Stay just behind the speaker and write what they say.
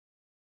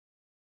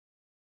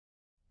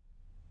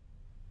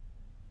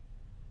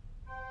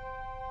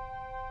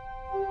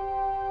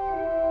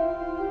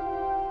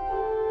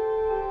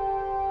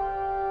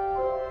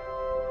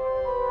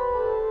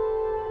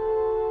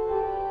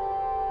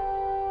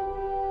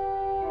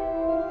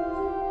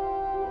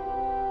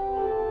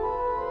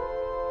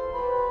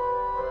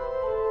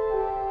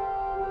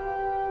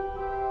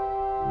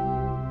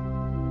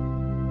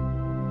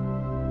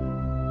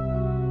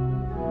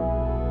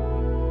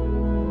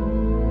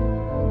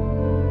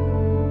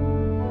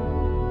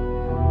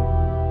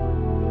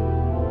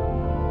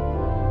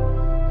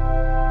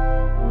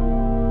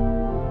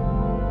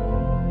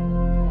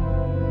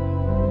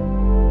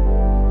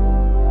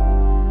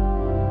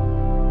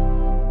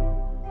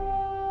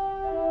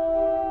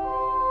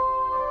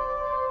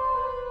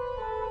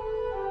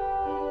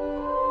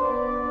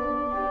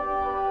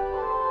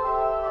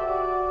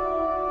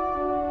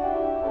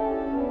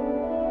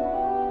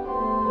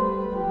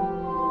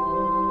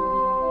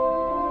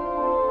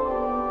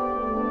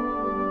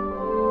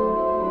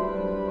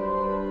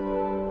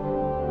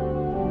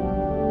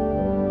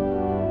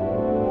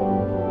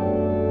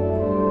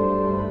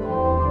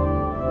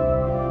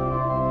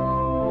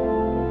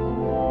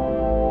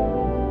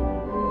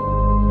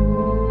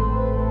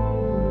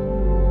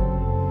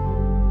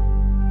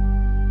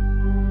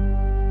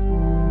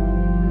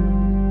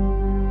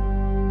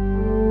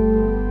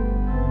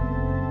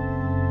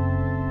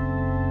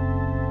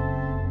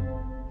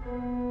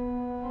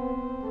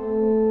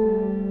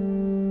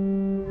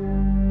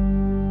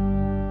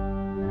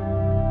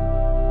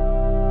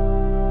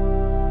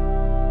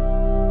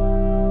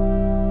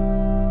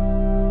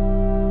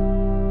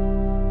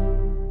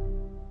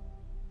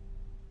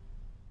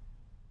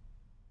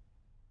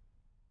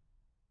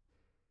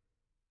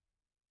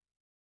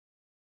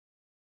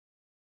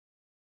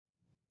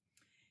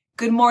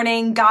Good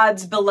morning,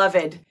 God's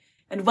beloved,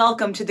 and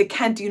welcome to the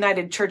Kent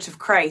United Church of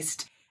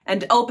Christ,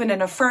 an open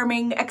and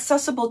affirming,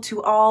 accessible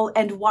to all,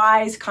 and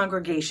wise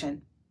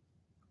congregation.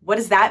 What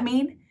does that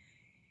mean?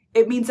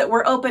 It means that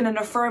we're open and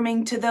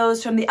affirming to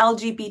those from the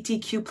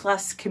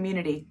LGBTQ+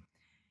 community,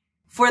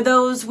 for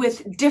those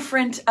with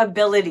different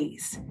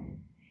abilities,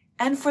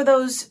 and for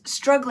those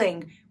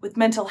struggling with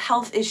mental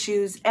health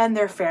issues and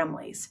their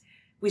families.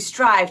 We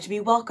strive to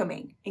be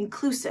welcoming,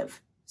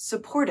 inclusive,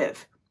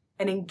 supportive,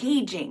 and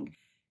engaging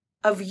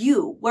of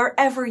you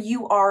wherever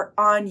you are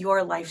on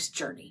your life's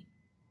journey.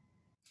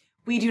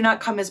 We do not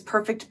come as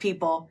perfect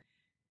people,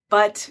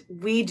 but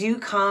we do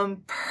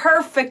come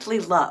perfectly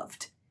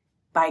loved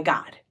by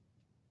God.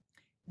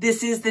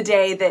 This is the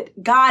day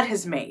that God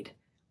has made.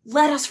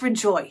 Let us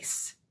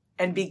rejoice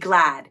and be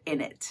glad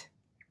in it.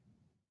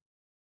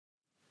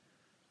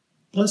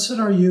 Blessed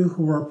are you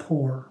who are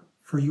poor,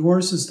 for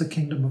yours is the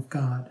kingdom of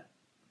God.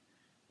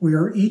 We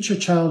are each a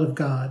child of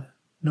God.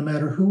 No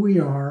matter who we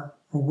are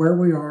or where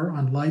we are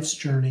on life's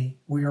journey,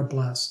 we are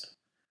blessed.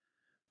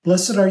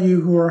 Blessed are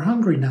you who are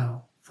hungry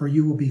now, for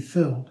you will be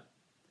filled.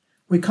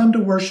 We come to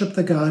worship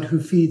the God who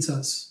feeds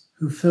us,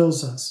 who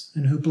fills us,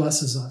 and who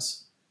blesses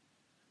us.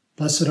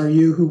 Blessed are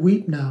you who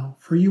weep now,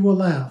 for you will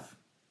laugh.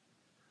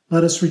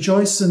 Let us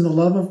rejoice in the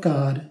love of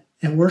God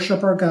and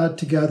worship our God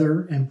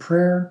together in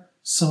prayer,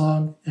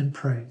 song, and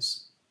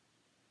praise.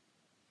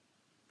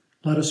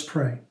 Let us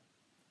pray.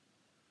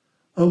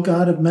 O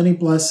God of many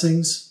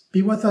blessings,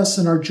 be with us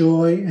in our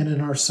joy and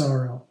in our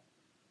sorrow.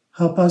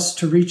 Help us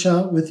to reach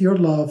out with your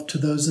love to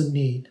those in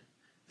need,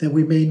 that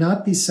we may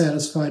not be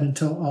satisfied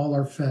until all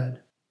are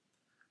fed.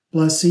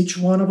 Bless each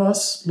one of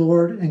us,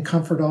 Lord, and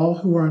comfort all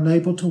who are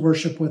unable to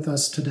worship with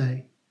us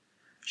today.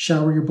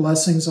 Shower your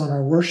blessings on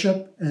our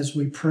worship as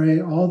we pray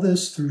all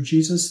this through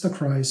Jesus the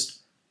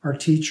Christ, our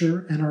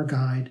teacher and our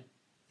guide.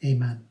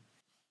 Amen.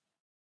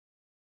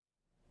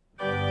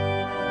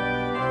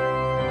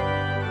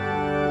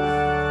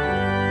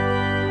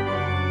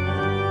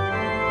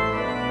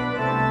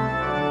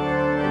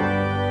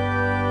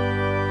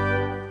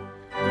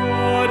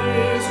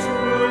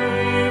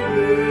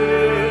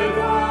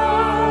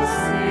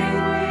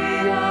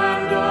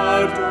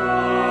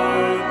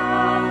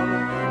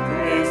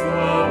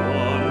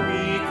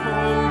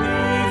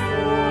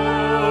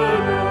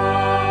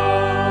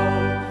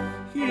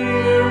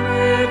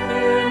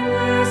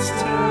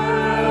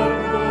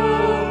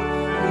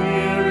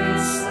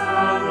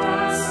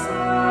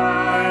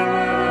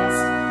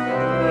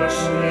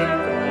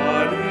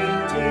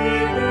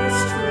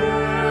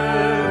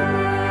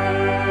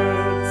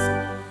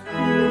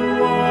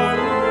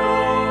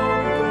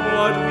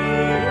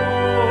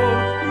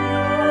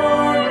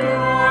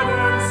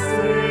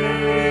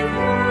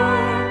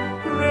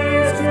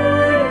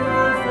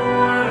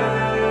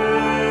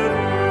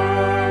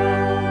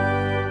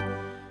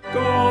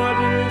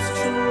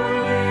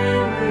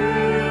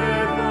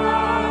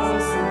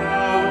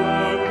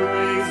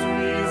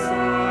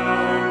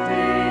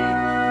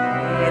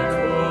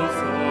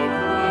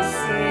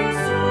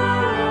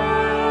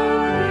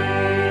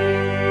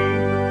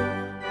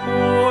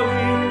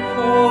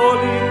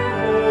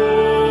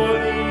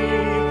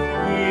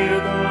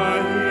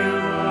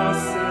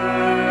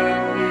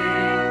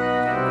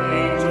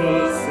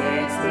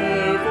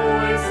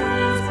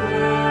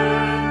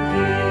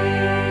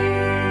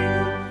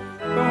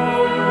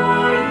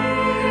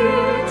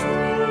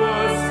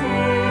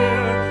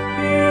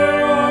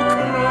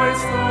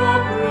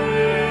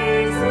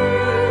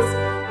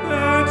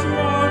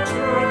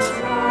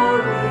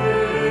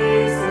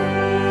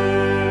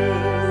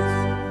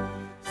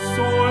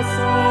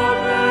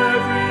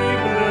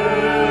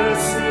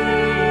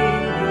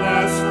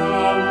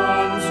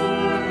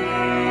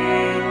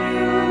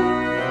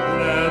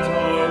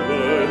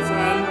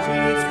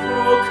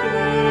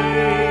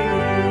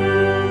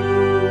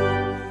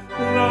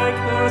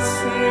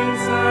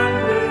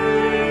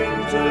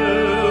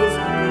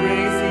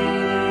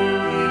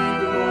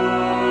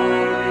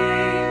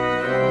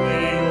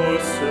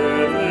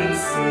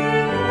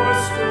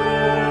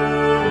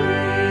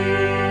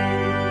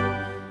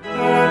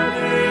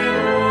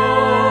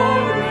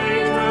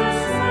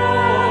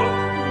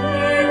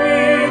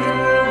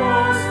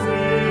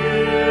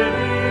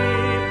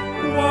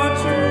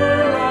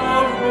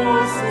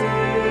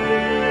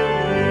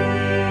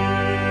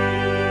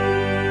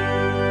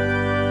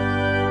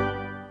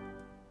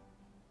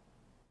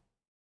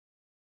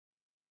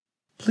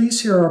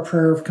 Please hear our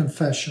prayer of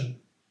confession.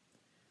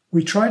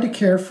 We try to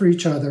care for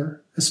each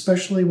other,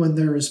 especially when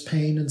there is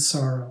pain and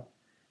sorrow,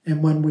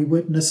 and when we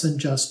witness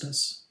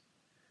injustice.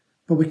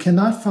 But we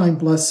cannot find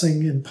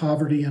blessing in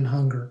poverty and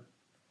hunger.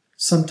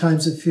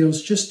 Sometimes it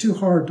feels just too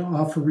hard to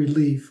offer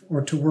relief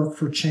or to work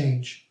for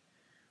change.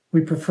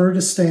 We prefer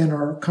to stay in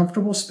our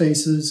comfortable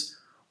spaces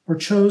or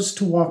chose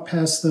to walk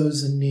past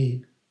those in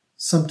need.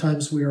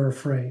 Sometimes we are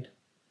afraid.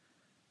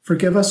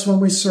 Forgive us when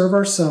we serve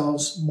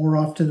ourselves more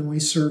often than we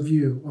serve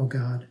you, O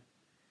God.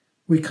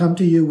 We come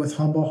to you with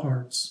humble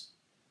hearts.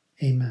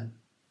 Amen.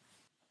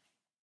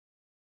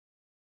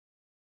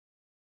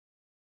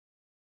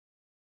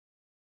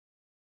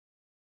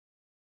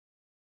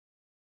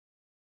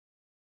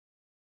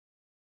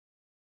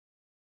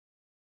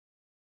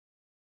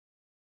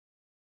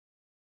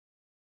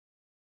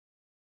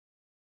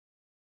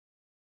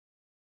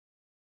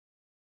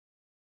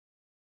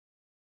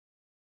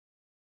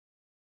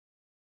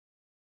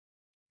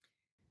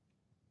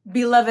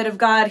 Beloved of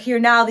God, hear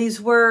now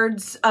these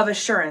words of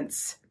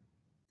assurance.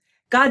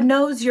 God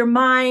knows your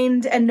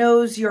mind and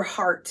knows your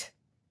heart.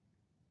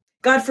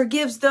 God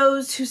forgives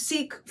those who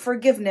seek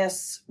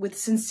forgiveness with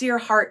sincere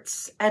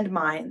hearts and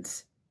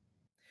minds.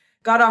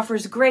 God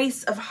offers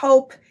grace of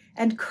hope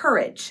and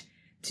courage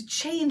to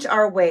change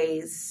our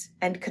ways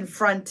and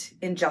confront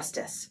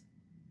injustice.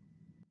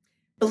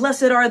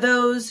 Blessed are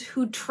those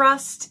who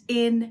trust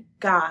in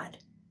God,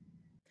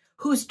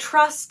 whose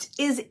trust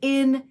is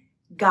in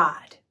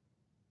God.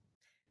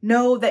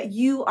 Know that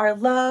you are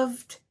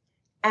loved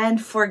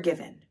and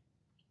forgiven.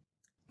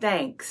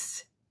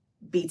 Thanks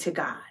be to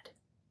God.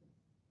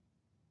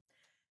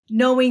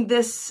 Knowing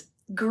this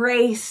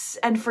grace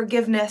and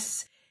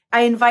forgiveness,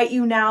 I invite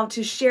you now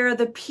to share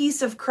the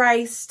peace of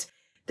Christ,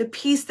 the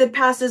peace that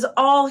passes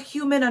all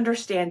human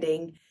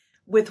understanding,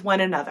 with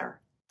one another.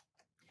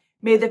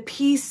 May the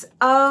peace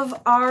of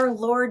our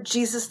Lord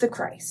Jesus the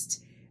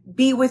Christ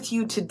be with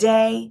you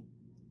today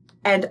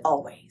and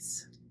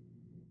always.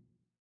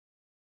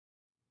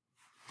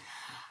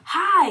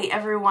 Hi,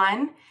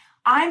 everyone.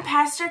 I'm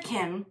Pastor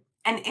Kim,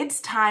 and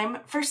it's time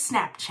for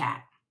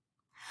Snapchat.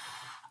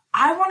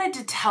 I wanted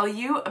to tell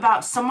you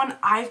about someone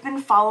I've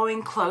been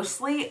following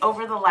closely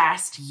over the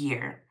last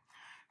year.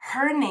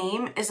 Her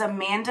name is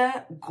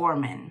Amanda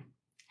Gorman.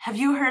 Have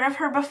you heard of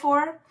her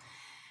before?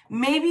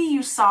 Maybe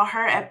you saw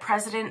her at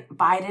President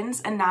Biden's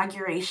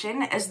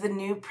inauguration as the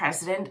new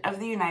president of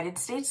the United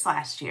States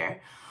last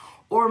year.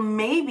 Or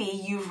maybe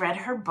you've read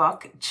her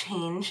book,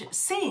 Change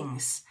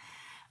Sings.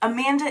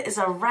 Amanda is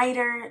a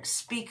writer,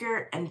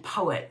 speaker, and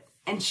poet,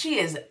 and she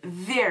is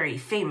very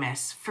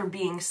famous for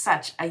being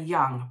such a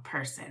young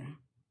person.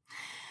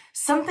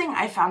 Something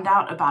I found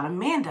out about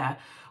Amanda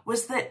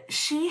was that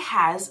she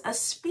has a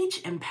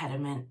speech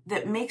impediment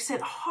that makes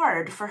it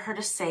hard for her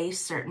to say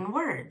certain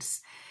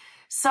words.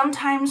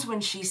 Sometimes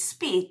when she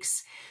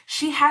speaks,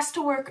 she has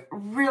to work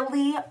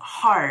really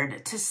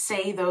hard to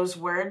say those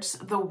words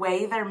the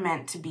way they're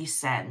meant to be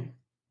said.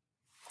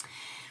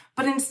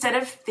 But instead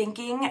of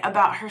thinking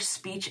about her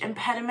speech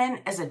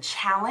impediment as a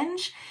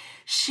challenge,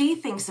 she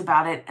thinks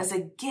about it as a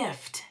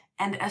gift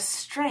and a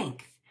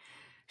strength.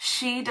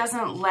 She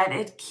doesn't let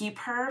it keep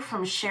her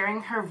from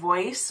sharing her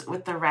voice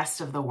with the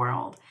rest of the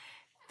world.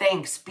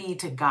 Thanks be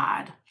to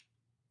God.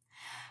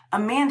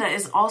 Amanda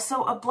is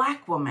also a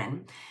Black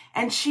woman,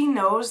 and she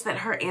knows that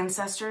her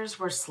ancestors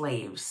were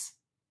slaves.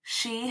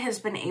 She has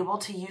been able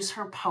to use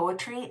her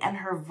poetry and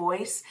her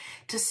voice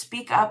to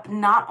speak up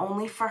not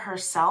only for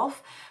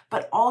herself,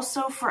 but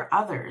also for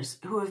others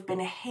who have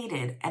been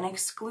hated and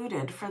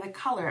excluded for the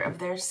color of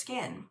their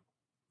skin.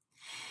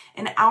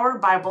 In our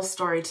Bible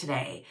story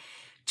today,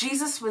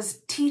 Jesus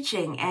was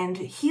teaching and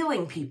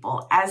healing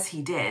people as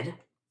he did.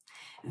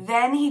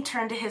 Then he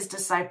turned to his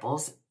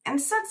disciples and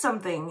said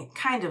something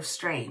kind of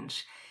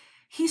strange.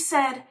 He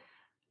said,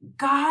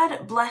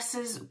 "God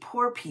blesses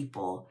poor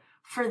people,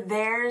 for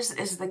theirs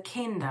is the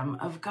kingdom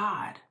of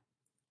God.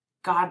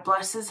 God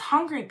blesses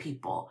hungry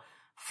people,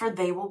 for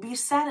they will be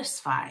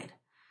satisfied.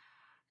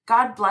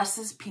 God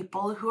blesses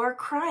people who are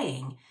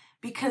crying,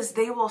 because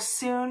they will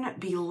soon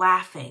be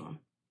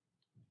laughing."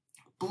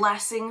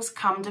 Blessings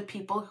come to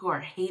people who are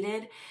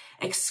hated,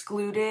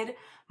 excluded,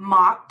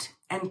 mocked,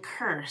 and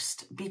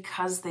cursed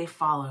because they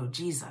follow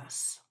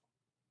Jesus.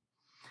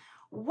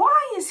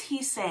 Why is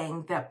he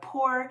saying that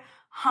poor,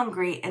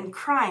 hungry, and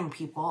crying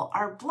people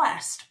are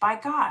blessed by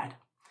God?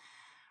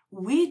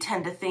 We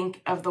tend to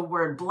think of the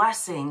word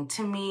blessing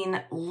to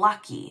mean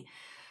lucky,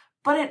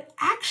 but it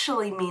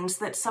actually means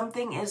that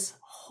something is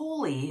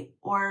holy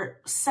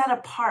or set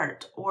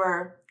apart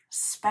or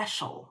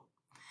special.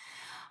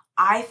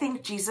 I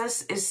think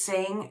Jesus is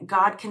saying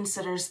God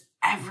considers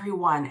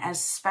everyone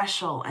as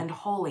special and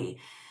holy,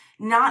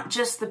 not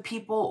just the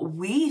people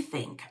we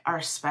think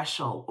are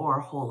special or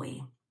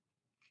holy.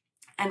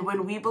 And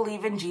when we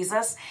believe in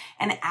Jesus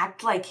and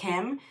act like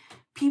him,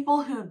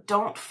 people who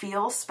don't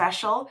feel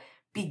special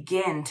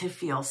begin to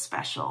feel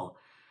special.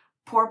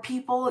 Poor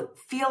people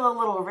feel a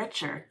little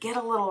richer, get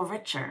a little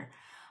richer.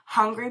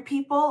 Hungry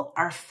people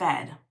are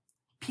fed.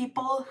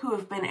 People who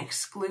have been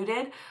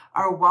excluded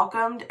are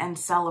welcomed and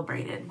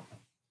celebrated.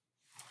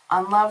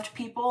 Unloved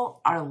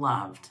people are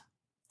loved.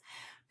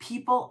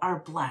 People are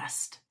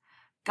blessed.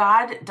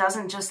 God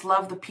doesn't just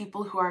love the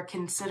people who are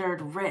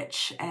considered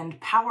rich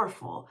and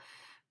powerful.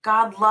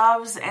 God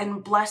loves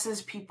and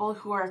blesses people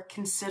who are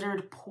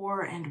considered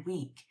poor and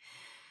weak.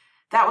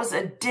 That was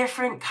a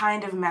different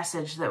kind of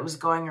message that was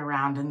going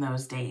around in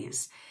those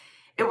days.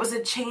 It was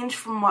a change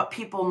from what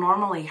people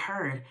normally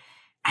heard,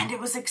 and it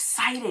was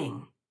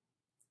exciting.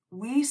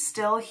 We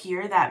still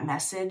hear that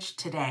message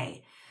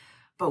today,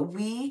 but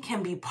we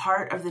can be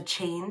part of the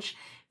change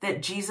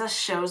that Jesus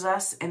shows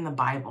us in the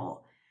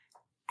Bible.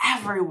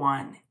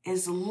 Everyone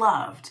is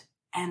loved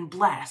and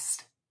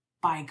blessed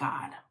by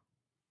God.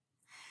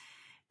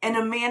 In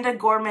Amanda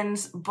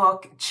Gorman's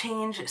book,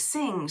 Change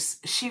Sings,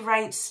 she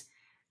writes,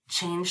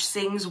 "Change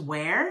sings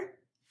where?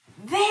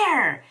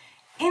 There,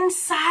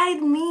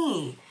 inside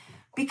me,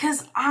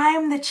 because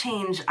I'm the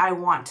change I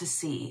want to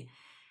see.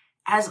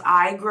 As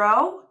I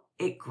grow,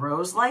 It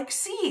grows like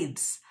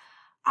seeds.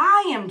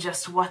 I am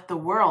just what the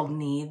world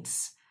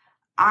needs.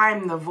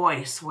 I'm the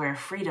voice where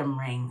freedom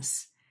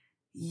rings.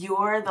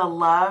 You're the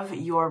love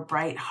your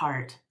bright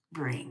heart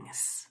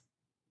brings.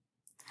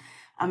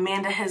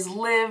 Amanda has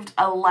lived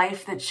a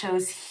life that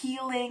shows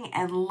healing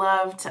and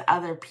love to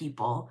other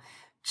people,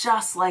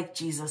 just like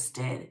Jesus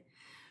did.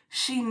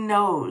 She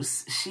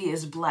knows she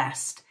is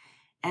blessed,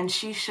 and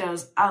she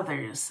shows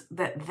others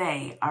that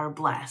they are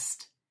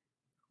blessed.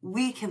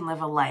 We can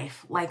live a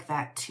life like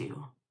that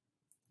too.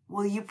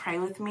 Will you pray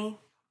with me?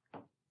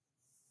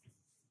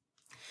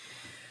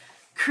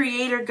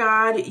 Creator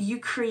God, you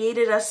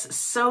created us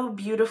so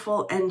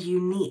beautiful and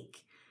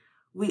unique.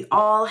 We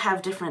all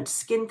have different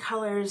skin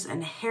colors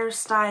and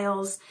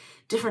hairstyles,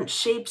 different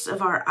shapes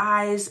of our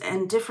eyes,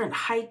 and different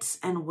heights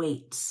and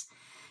weights.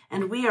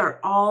 And we are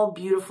all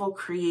beautiful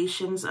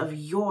creations of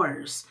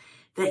yours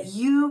that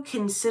you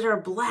consider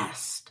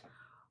blessed,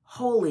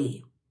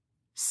 holy,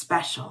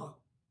 special.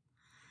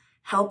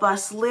 Help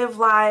us live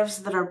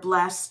lives that are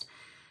blessed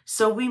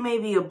so we may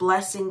be a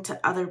blessing to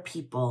other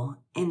people.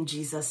 In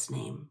Jesus'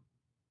 name,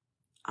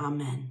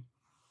 amen.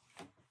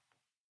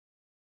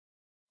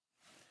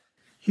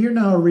 Hear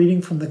now a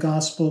reading from the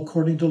Gospel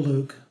according to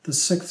Luke, the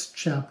 6th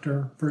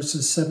chapter,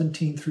 verses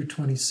 17 through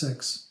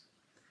 26.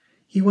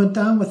 He went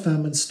down with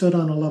them and stood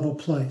on a level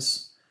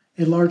place.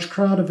 A large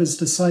crowd of his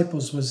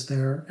disciples was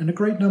there, and a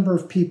great number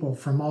of people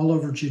from all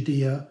over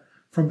Judea,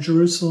 from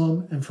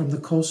Jerusalem, and from the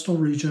coastal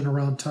region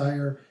around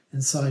Tyre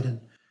and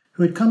Sidon,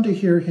 who had come to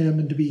hear him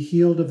and to be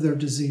healed of their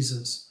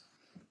diseases.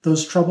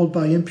 Those troubled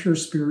by impure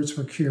spirits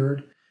were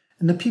cured,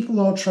 and the people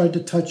all tried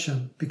to touch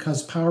him,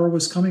 because power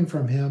was coming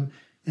from him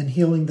and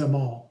healing them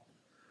all.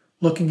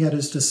 Looking at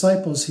his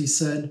disciples, he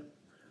said,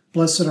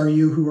 "Blessed are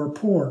you who are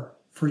poor,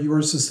 for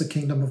yours is the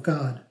kingdom of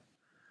God.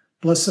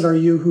 Blessed are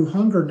you who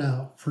hunger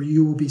now, for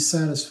you will be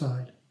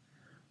satisfied.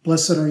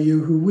 Blessed are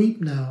you who weep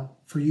now,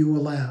 for you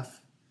will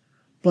laugh.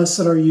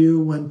 Blessed are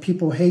you when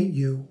people hate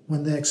you,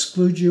 when they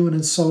exclude you and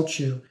insult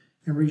you,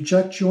 and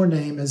reject your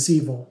name as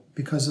evil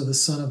because of the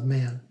Son of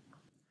Man.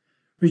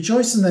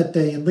 Rejoice in that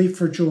day and leap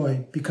for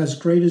joy, because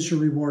great is your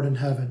reward in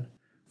heaven,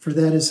 for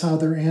that is how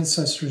their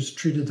ancestors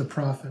treated the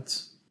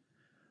prophets.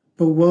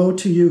 But woe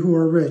to you who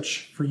are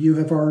rich, for you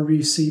have already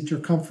received your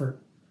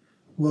comfort.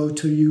 Woe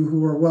to you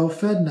who are well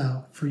fed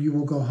now, for you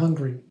will go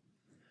hungry.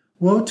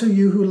 Woe to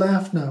you who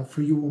laugh now,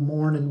 for you will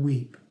mourn and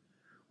weep.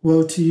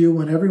 Woe to you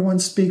when everyone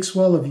speaks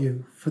well of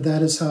you, for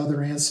that is how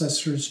their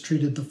ancestors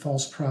treated the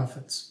false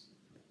prophets."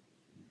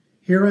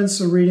 Here ends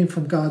the reading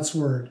from God's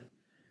Word.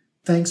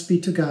 Thanks be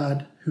to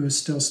God, who is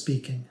still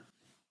speaking.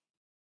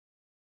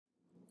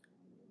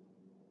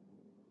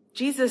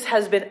 Jesus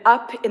has been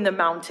up in the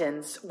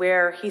mountains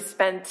where he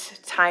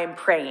spent time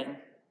praying.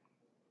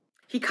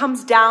 He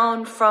comes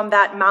down from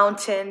that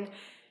mountain,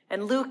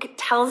 and Luke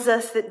tells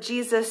us that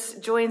Jesus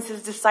joins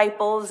his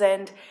disciples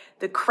and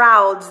the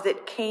crowds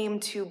that came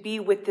to be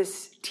with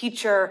this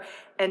teacher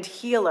and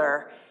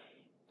healer,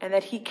 and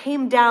that he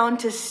came down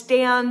to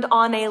stand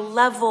on a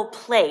level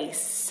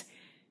place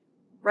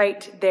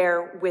right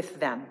there with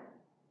them.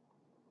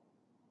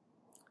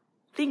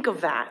 Think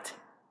of that.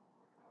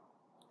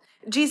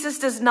 Jesus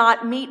does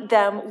not meet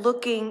them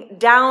looking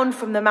down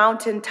from the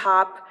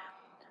mountaintop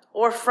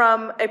or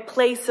from a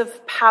place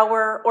of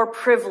power or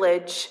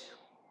privilege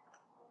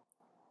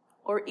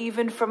or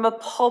even from a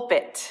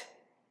pulpit.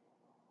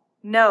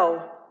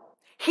 No,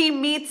 he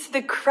meets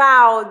the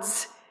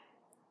crowds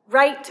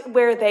right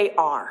where they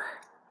are.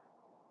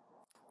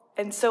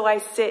 And so I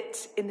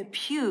sit in the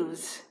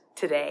pews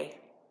today.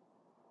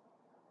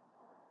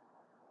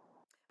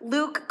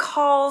 Luke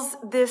calls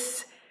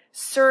this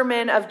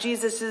sermon of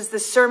Jesus's the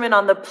Sermon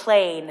on the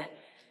Plain,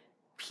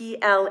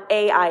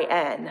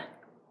 Plain.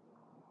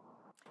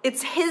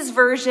 It's his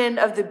version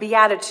of the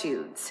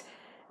Beatitudes.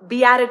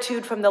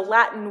 Beatitude from the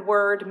Latin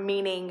word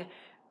meaning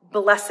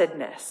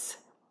blessedness.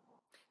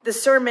 The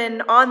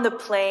Sermon on the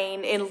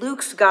Plain in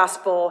Luke's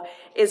Gospel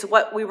is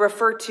what we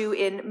refer to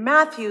in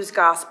Matthew's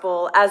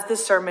Gospel as the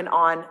Sermon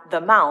on the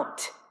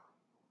Mount.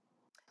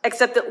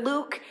 Except that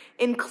Luke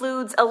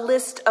includes a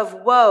list of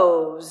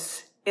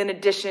woes in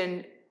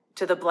addition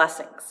to the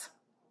blessings.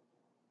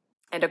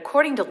 And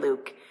according to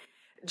Luke,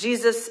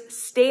 Jesus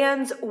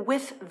stands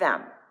with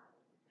them,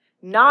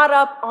 not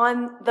up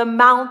on the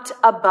mount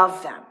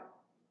above them,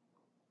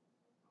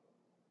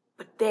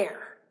 but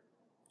there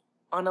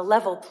on a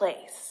level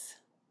place.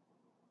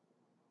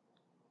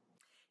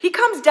 He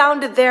comes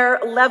down to their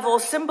level,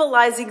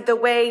 symbolizing the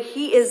way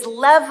he is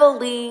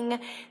leveling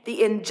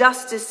the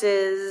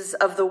injustices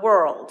of the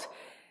world,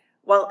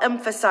 while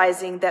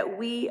emphasizing that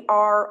we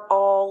are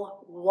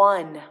all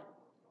one.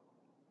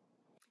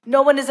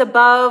 No one is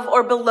above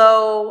or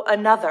below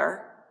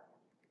another.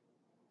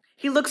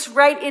 He looks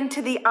right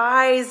into the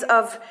eyes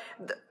of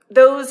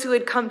those who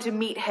had come to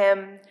meet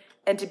him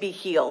and to be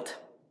healed.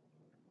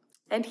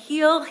 And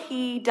heal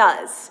he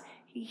does.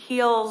 He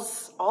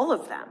heals all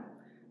of them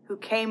who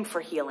came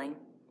for healing.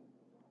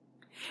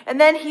 And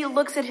then he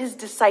looks at his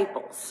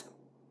disciples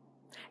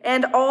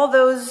and all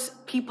those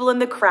people in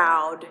the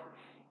crowd,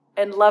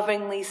 and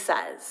lovingly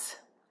says,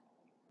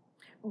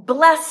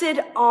 "Blessed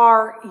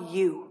are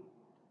you."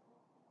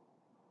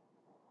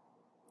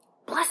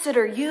 Blessed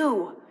are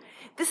you.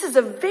 This is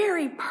a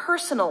very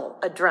personal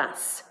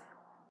address.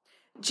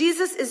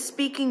 Jesus is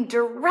speaking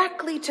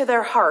directly to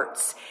their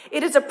hearts.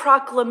 It is a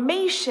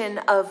proclamation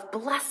of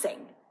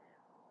blessing.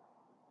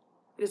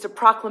 It is a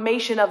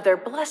proclamation of their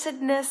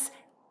blessedness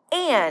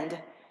and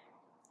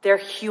their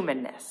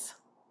humanness.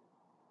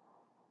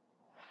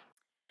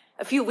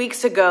 A few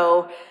weeks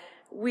ago,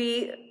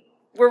 we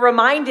were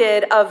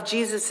reminded of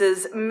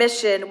Jesus's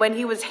mission when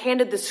he was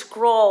handed the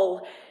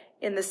scroll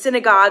in the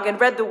synagogue and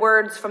read the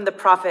words from the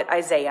prophet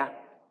Isaiah.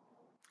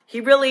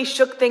 He really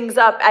shook things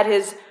up at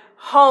his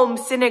home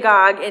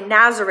synagogue in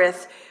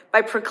Nazareth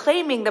by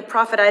proclaiming the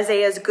prophet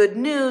Isaiah's good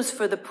news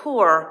for the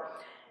poor,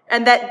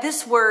 and that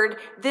this word,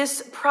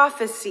 this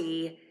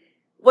prophecy,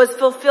 was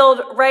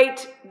fulfilled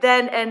right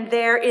then and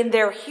there in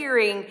their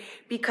hearing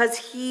because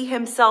he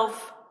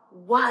himself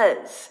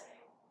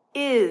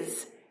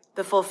is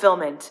the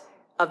fulfillment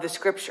of the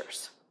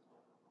scriptures.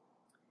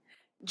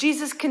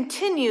 Jesus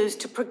continues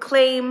to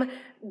proclaim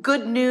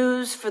good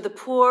news for the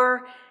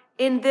poor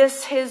in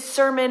this, his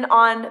Sermon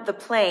on the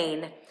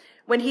Plain,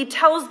 when he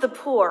tells the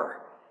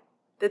poor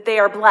that they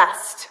are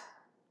blessed.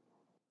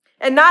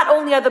 And not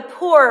only are the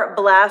poor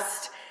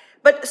blessed,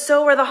 but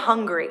so are the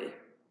hungry.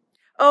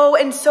 Oh,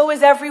 and so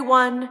is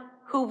everyone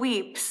who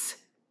weeps.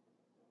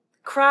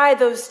 Cry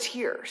those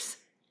tears.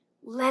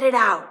 Let it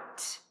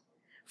out.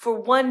 For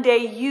one day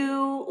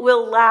you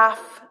will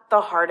laugh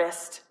the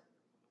hardest.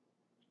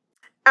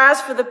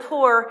 As for the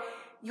poor,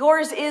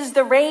 yours is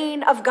the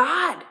reign of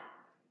God.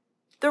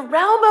 The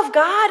realm of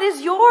God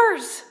is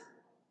yours.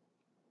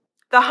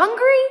 The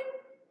hungry,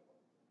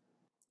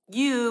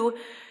 you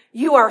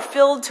are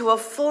filled to a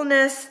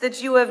fullness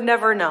that you have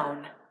never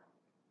known.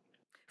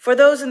 For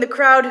those in the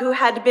crowd who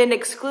had been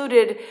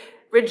excluded,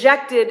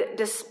 rejected,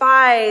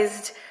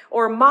 despised,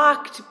 or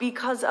mocked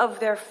because of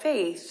their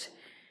faith,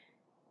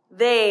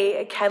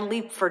 they can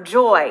leap for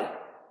joy.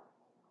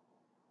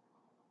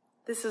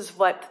 This is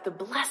what the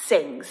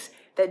blessings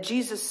that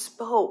Jesus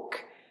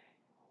spoke,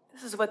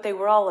 this is what they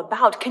were all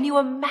about. Can you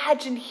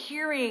imagine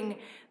hearing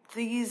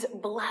these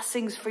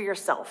blessings for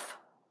yourself?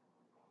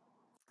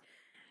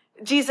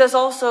 Jesus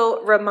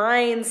also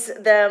reminds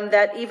them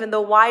that even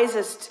the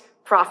wisest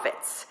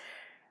prophets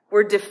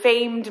were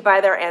defamed by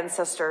their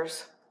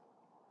ancestors.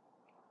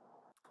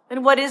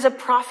 And what is a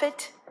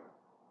prophet?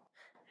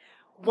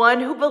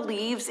 One who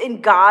believes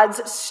in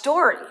God's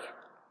story.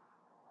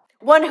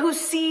 One who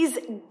sees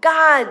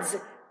God's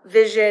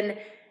vision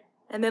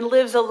and then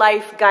lives a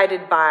life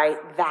guided by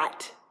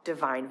that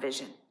divine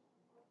vision.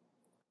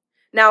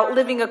 Now,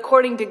 living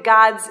according to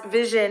God's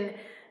vision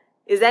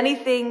is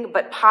anything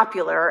but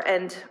popular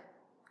and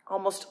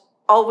almost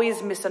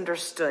always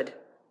misunderstood.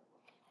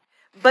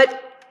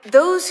 But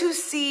those who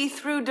see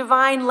through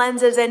divine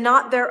lenses and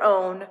not their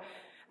own,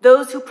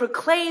 those who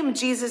proclaim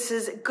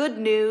Jesus's good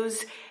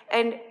news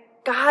and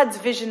God's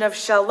vision of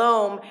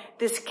shalom,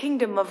 this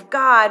kingdom of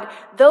God,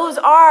 those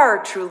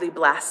are truly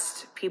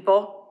blessed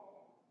people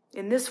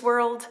in this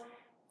world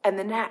and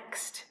the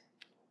next.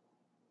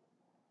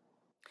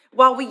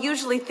 While we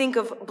usually think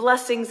of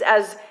blessings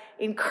as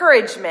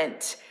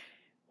encouragement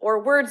or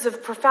words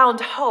of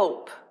profound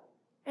hope,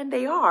 and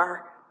they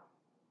are,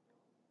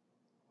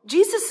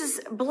 Jesus'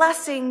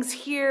 blessings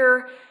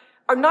here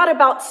are not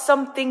about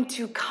something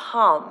to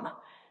come,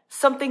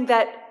 something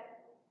that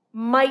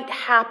might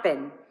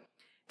happen.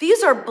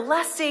 These are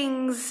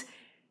blessings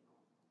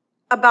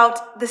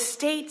about the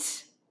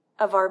state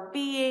of our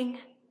being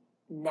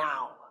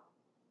now.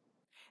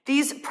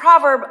 These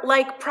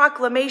proverb-like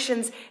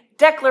proclamations,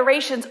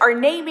 declarations are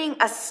naming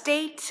a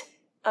state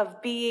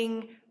of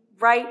being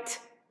right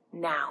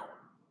now.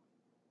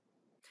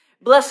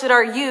 Blessed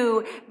are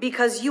you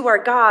because you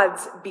are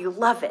God's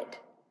beloved,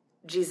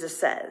 Jesus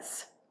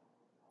says.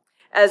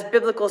 As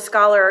biblical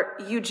scholar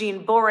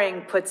Eugene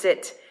Boring puts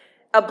it,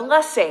 a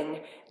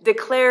blessing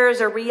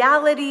declares a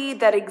reality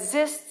that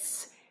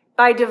exists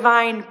by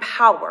divine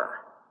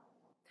power,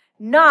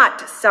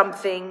 not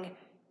something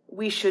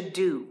we should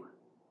do.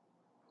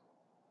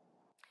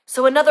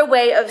 So another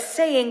way of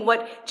saying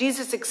what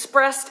Jesus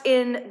expressed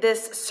in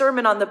this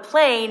Sermon on the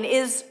Plain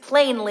is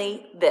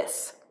plainly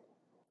this.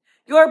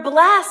 You're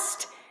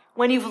blessed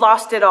when you've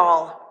lost it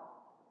all.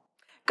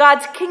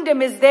 God's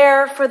kingdom is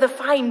there for the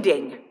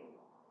finding.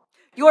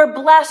 You're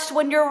blessed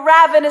when you're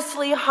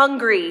ravenously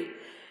hungry.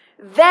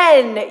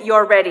 Then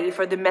you're ready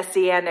for the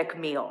messianic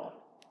meal.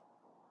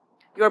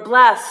 You're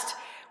blessed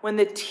when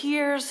the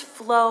tears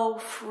flow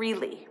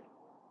freely.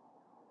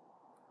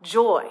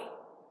 Joy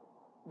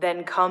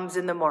then comes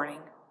in the morning.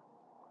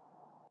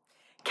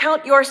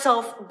 Count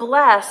yourself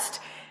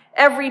blessed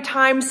every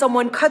time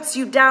someone cuts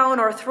you down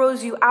or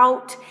throws you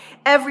out,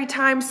 every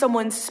time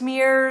someone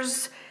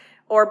smears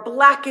or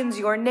blackens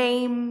your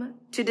name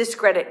to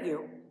discredit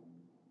you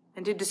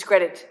and to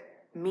discredit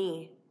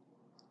me,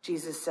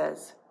 Jesus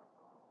says.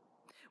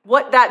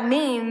 What that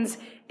means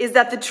is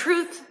that the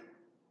truth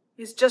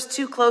is just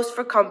too close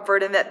for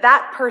comfort and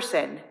that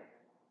person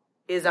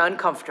is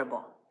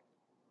uncomfortable.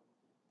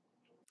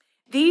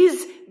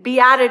 These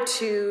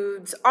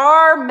Beatitudes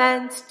are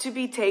meant to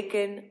be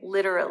taken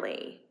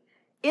literally,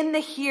 in the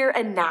here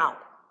and now.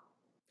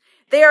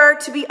 They are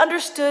to be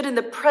understood in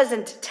the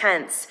present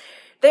tense.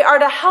 They are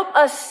to help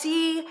us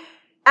see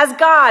as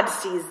God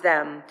sees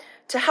them,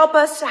 to help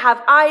us to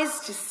have eyes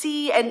to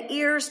see and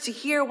ears to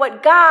hear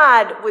what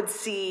God would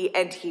see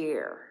and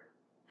hear.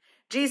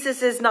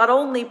 Jesus is not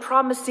only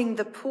promising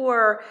the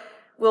poor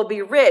will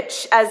be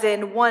rich, as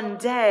in one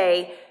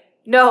day.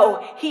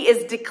 No, he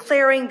is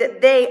declaring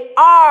that they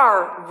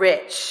are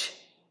rich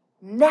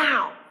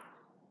now.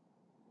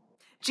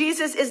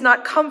 Jesus is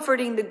not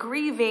comforting the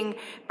grieving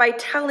by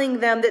telling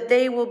them that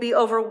they will be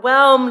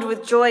overwhelmed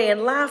with joy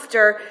and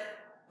laughter,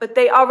 but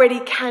they already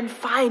can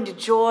find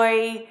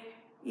joy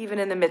even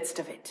in the midst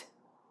of it.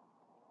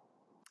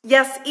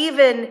 Yes,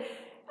 even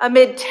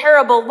amid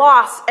terrible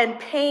loss and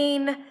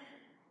pain,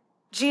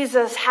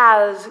 Jesus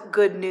has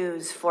good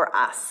news for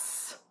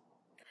us.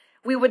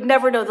 We would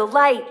never know the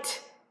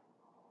light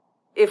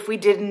if we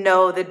didn't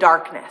know the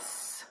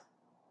darkness.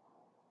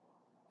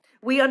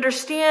 We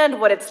understand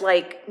what it's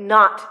like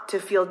not to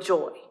feel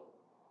joy.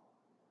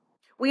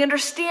 We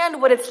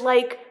understand what it's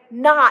like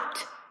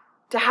not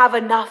to have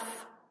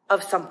enough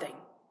of something,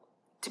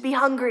 to be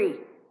hungry.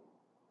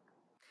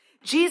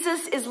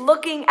 Jesus is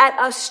looking at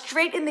us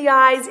straight in the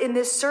eyes in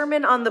this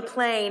Sermon on the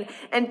Plain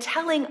and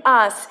telling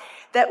us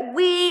that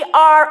we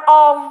are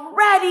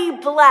already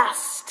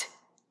blessed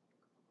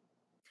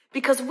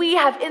because we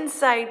have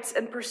insights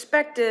and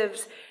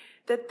perspectives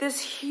that this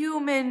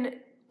human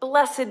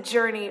blessed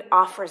journey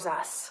offers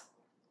us.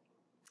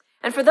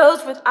 And for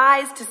those with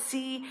eyes to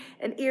see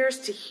and ears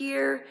to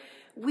hear,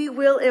 we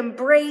will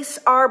embrace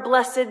our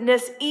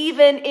blessedness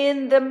even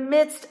in the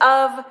midst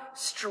of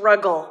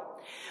struggle.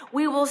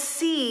 We will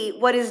see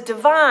what is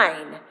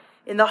divine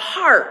in the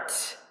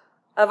heart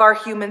of our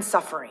human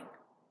suffering.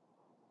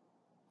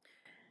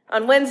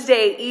 On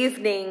Wednesday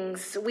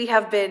evenings, we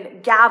have been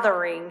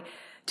gathering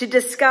to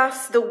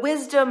discuss the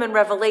wisdom and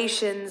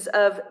revelations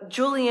of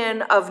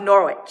Julian of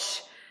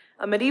Norwich,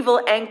 a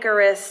medieval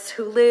anchoress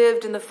who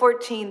lived in the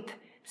 14th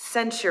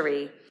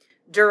century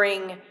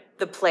during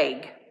the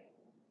plague.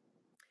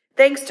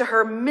 Thanks to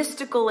her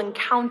mystical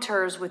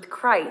encounters with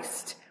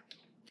Christ,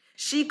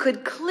 she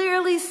could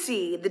clearly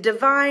see the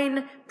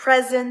divine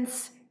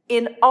presence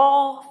in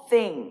all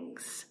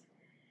things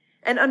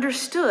and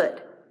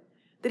understood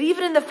that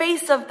even in the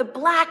face of the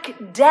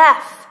Black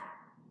Death,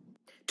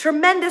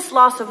 tremendous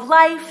loss of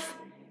life,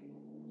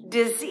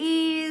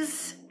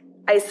 disease,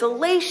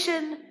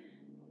 isolation,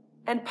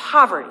 and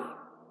poverty,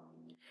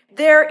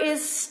 there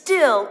is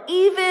still,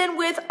 even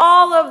with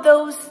all of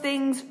those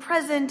things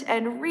present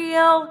and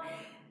real,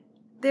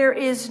 there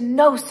is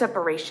no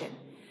separation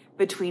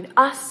between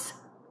us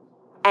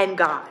and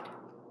God.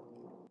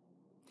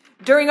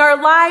 During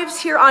our lives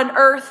here on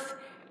earth,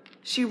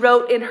 she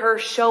wrote in her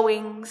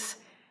showings,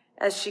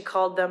 as she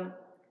called them,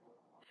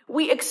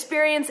 we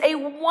experience a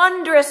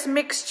wondrous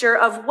mixture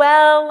of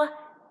well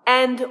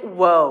and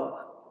woe.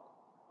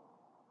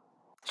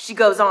 She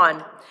goes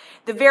on,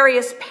 the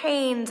various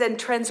pains and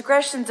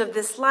transgressions of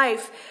this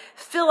life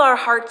fill our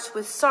hearts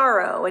with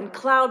sorrow and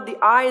cloud the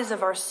eyes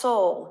of our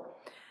soul.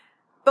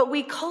 But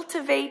we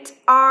cultivate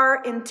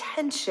our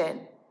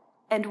intention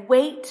and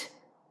wait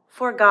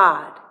for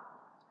God.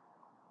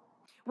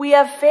 We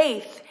have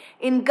faith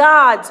in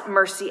God's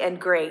mercy and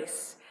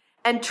grace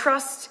and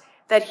trust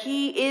that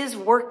he is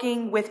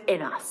working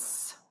within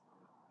us.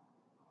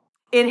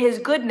 In his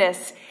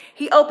goodness,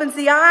 he opens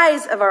the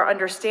eyes of our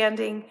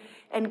understanding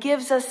and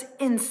gives us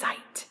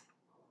insight.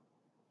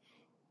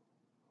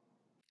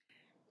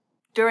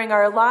 During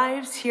our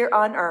lives here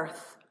on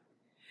earth,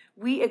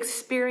 we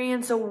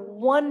experience a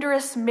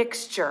wondrous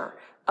mixture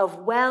of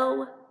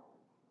well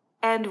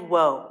and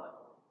woe.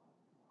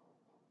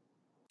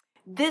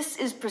 This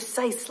is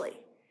precisely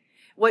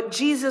what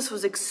Jesus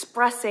was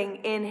expressing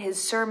in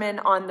his Sermon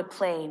on the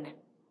Plain.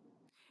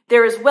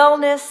 There is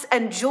wellness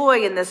and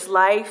joy in this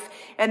life,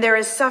 and there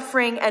is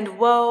suffering and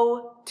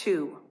woe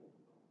too.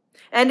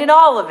 And in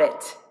all of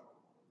it,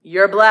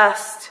 you're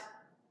blessed.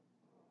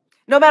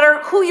 No matter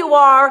who you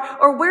are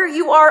or where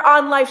you are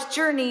on life's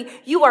journey,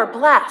 you are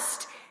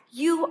blessed.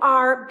 You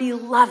are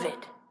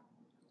beloved.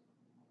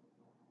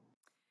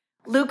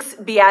 Luke's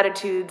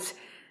Beatitudes,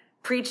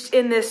 preached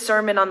in this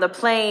Sermon on the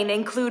Plain,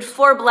 include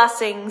 4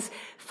 blessings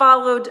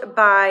followed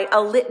by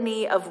a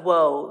litany of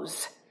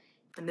woes.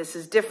 And this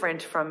is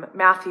different from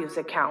Matthew's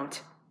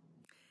account.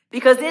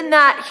 Because in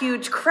that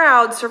huge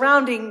crowd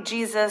surrounding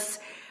Jesus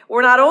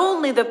were not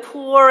only the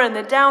poor and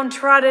the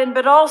downtrodden,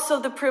 but also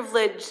the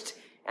privileged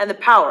and the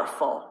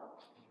powerful.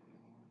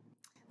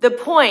 The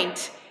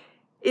point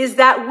is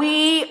that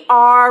we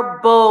are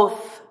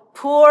both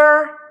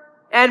poor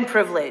and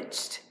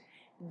privileged,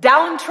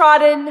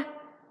 downtrodden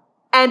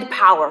and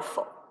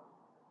powerful.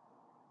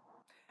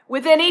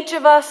 Within each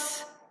of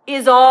us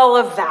is all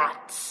of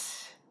that.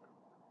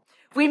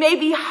 We may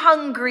be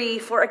hungry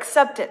for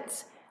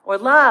acceptance or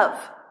love,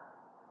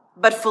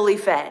 but fully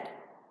fed.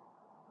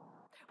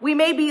 We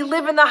may be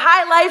living the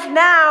high life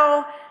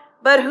now,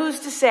 but who's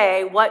to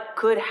say what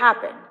could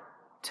happen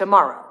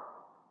tomorrow?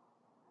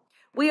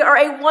 We are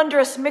a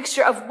wondrous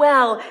mixture of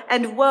well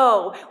and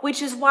woe,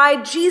 which is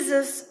why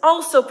Jesus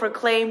also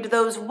proclaimed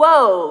those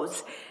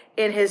woes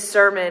in his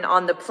Sermon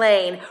on the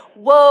Plain.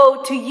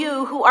 Woe to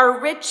you who are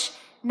rich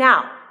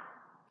now,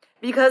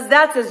 because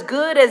that's as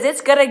good as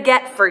it's gonna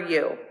get for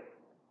you.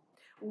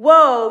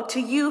 Woe to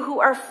you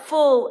who are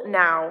full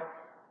now,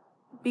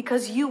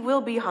 because you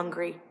will be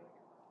hungry.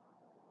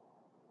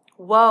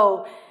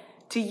 Woe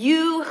to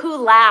you who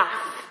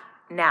laugh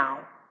now,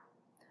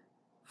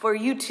 for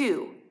you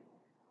too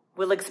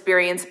will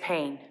experience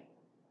pain.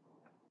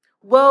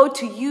 Woe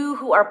to you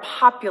who are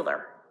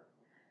popular,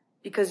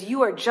 because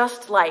you are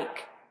just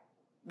like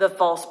the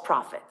false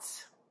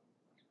prophets.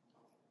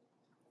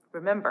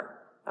 Remember,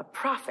 a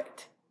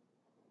prophet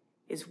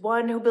is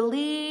one who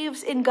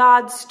believes in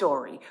God's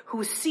story,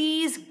 who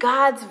sees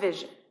God's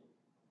vision.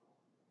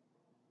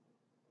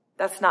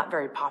 That's not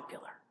very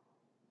popular.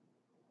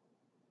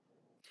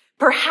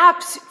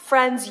 Perhaps,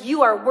 friends,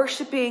 you are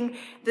worshiping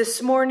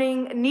this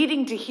morning,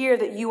 needing to hear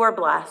that you are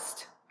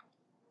blessed.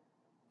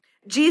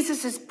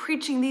 Jesus is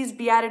preaching these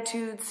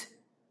Beatitudes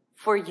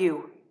for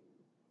you.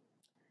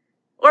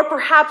 Or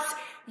perhaps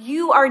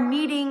you are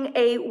needing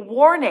a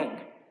warning,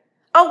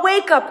 a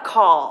wake-up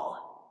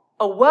call,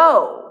 a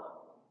woe.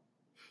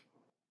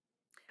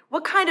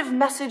 What kind of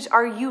message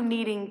are you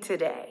needing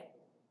today?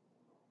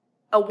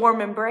 A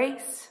warm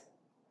embrace?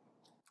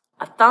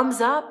 A thumbs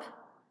up?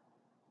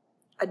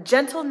 A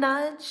gentle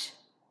nudge?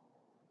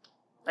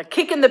 A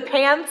kick in the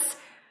pants?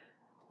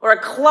 Or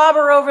a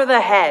clobber over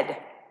the head?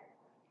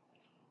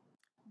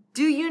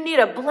 Do you need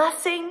a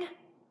blessing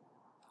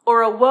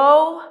or a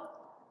woe?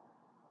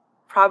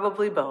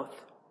 Probably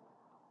both.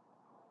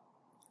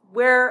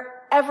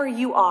 Wherever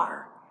you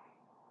are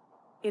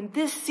in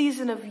this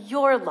season of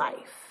your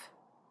life,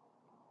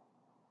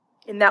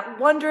 in that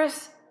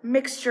wondrous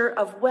mixture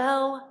of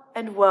well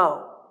and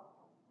woe,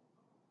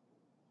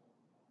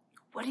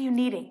 what are you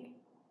needing?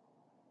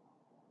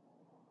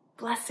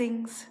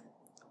 Blessings,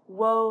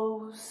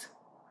 woes.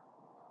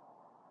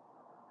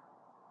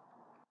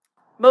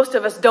 Most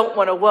of us don't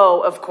want a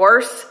woe, of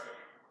course.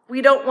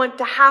 We don't want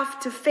to have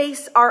to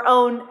face our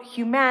own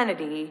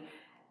humanity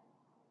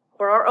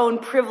or our own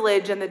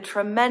privilege and the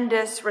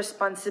tremendous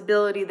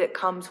responsibility that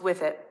comes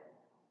with it.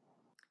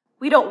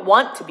 We don't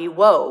want to be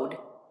woed,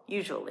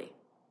 usually.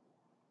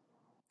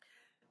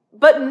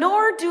 But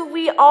nor do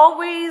we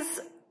always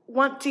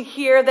want to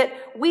hear that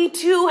we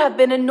too have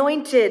been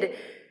anointed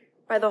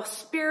by the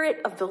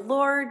Spirit of the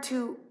Lord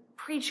to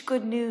preach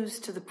good news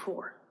to the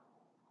poor.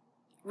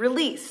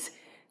 Release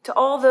to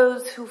all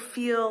those who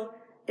feel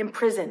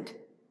imprisoned,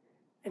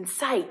 and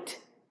sight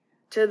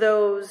to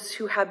those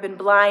who have been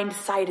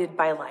blindsided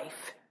by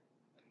life.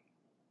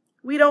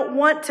 We don't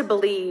want to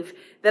believe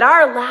that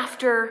our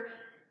laughter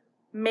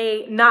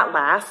may not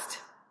last,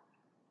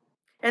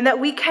 and that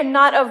we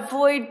cannot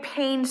avoid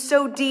pain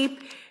so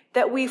deep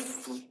that we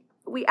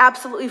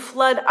absolutely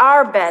flood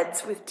our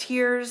beds with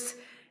tears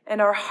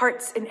and our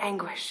hearts in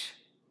anguish.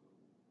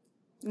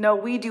 No,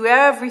 we do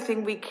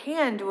everything we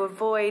can to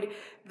avoid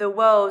the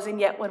woes, and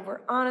yet when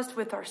we're honest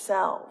with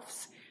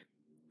ourselves,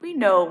 we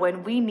know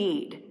when we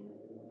need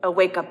a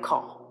wake-up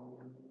call.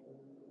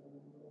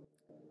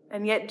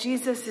 And yet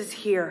Jesus is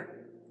here,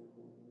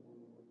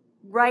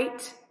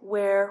 right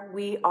where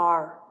we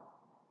are,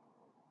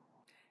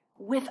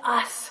 with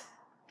us,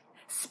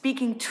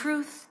 speaking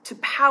truth to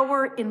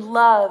power in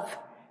love,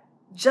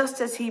 just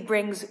as he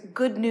brings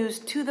good news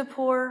to the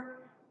poor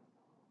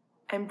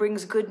and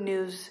brings good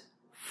news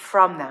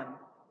from them.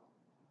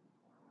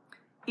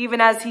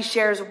 Even as he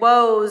shares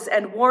woes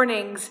and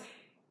warnings,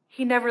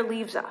 he never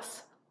leaves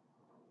us.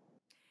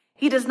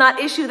 He does not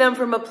issue them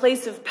from a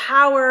place of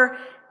power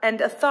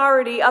and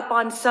authority up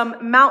on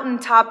some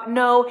mountaintop.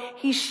 No,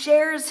 he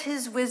shares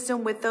his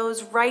wisdom with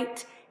those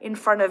right in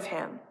front of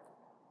him.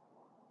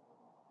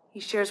 He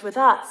shares with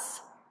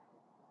us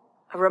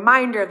a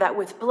reminder that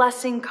with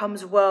blessing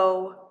comes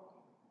woe,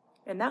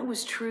 and that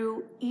was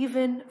true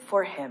even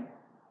for him.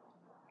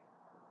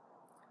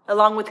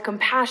 Along with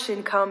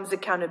compassion comes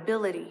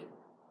accountability.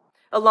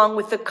 Along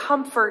with the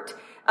comfort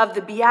of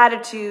the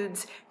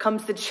Beatitudes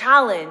comes the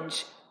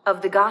challenge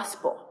of the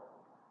gospel.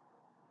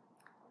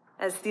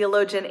 As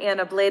theologian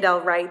Anna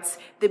Bladel writes,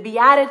 the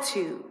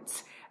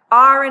Beatitudes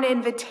are an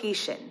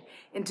invitation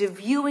into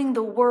viewing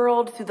the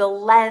world through the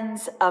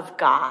lens of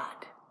God.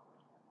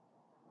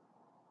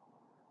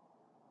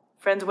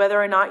 Friends,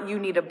 whether or not you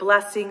need a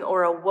blessing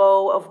or a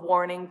woe of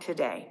warning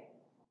today,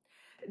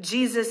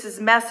 Jesus'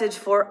 message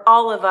for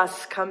all of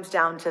us comes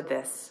down to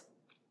this.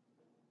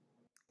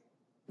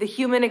 The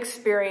human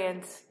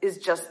experience is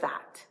just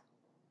that,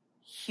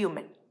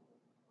 human.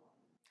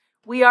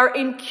 We are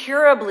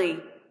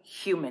incurably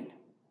human,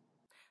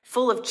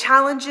 full of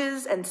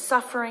challenges and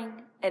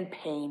suffering and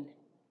pain.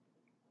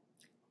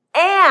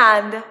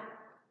 And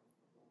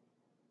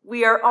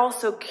we are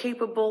also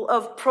capable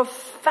of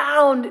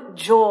profound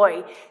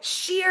joy,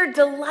 sheer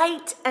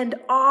delight and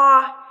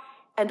awe,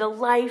 and a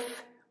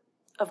life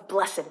of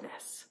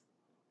blessedness.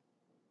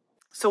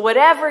 So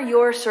whatever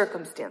your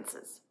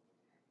circumstances,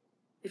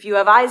 if you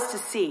have eyes to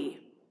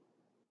see,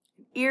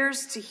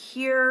 ears to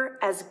hear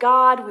as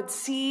God would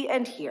see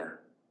and hear,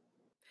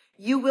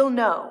 you will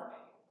know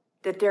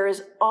that there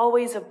is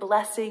always a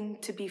blessing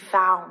to be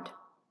found,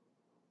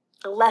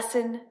 a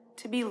lesson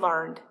to be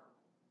learned,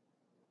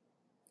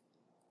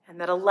 and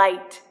that a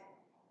light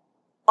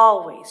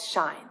always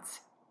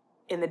shines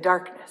in the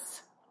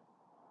darkness.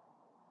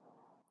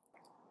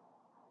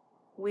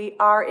 We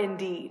are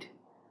indeed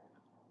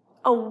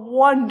a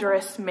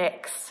wondrous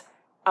mix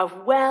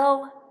of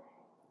well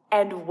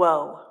and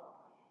woe.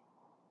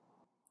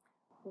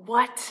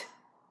 What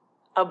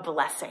a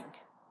blessing.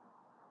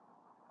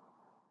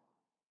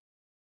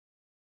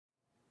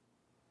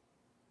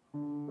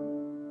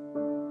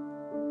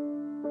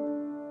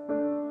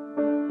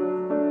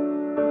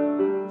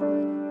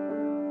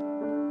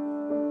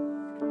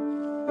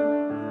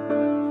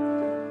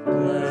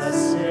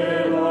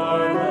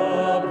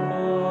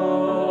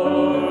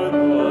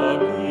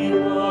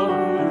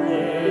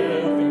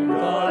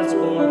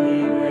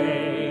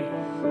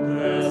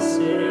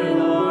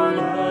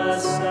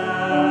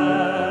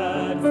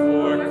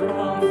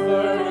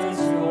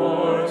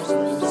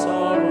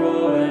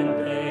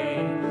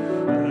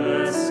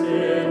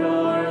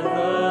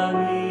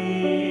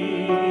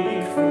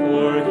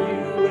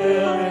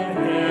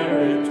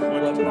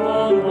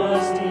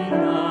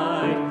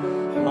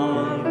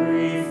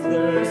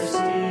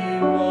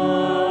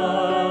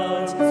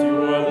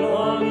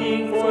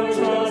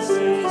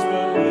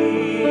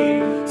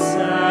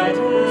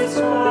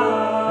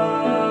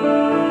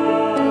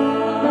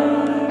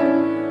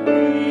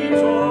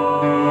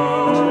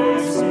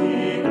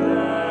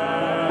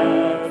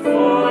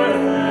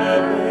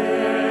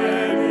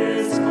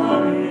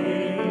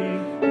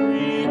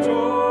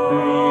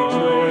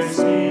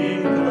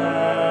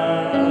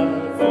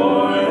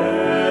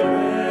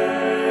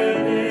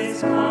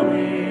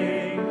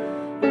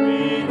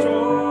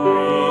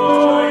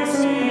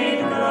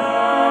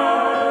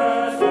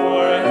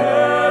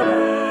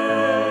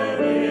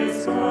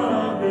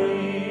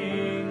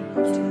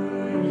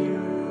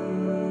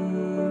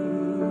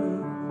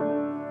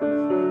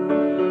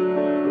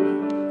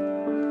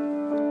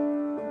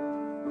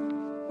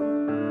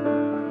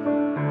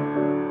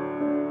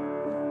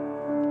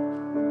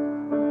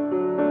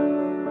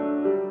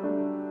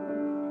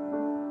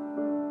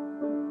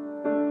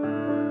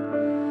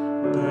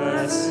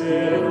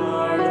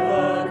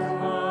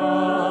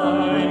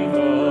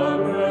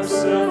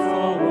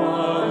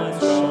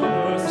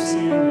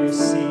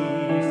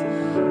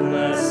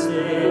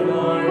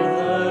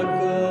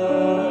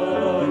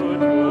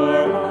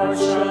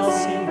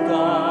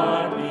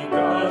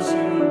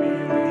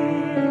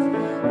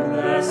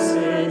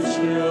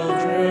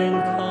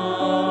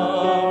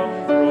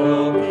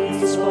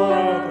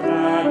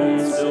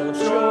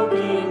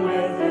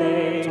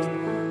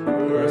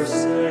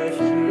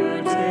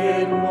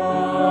 Persecuted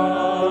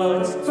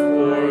ones.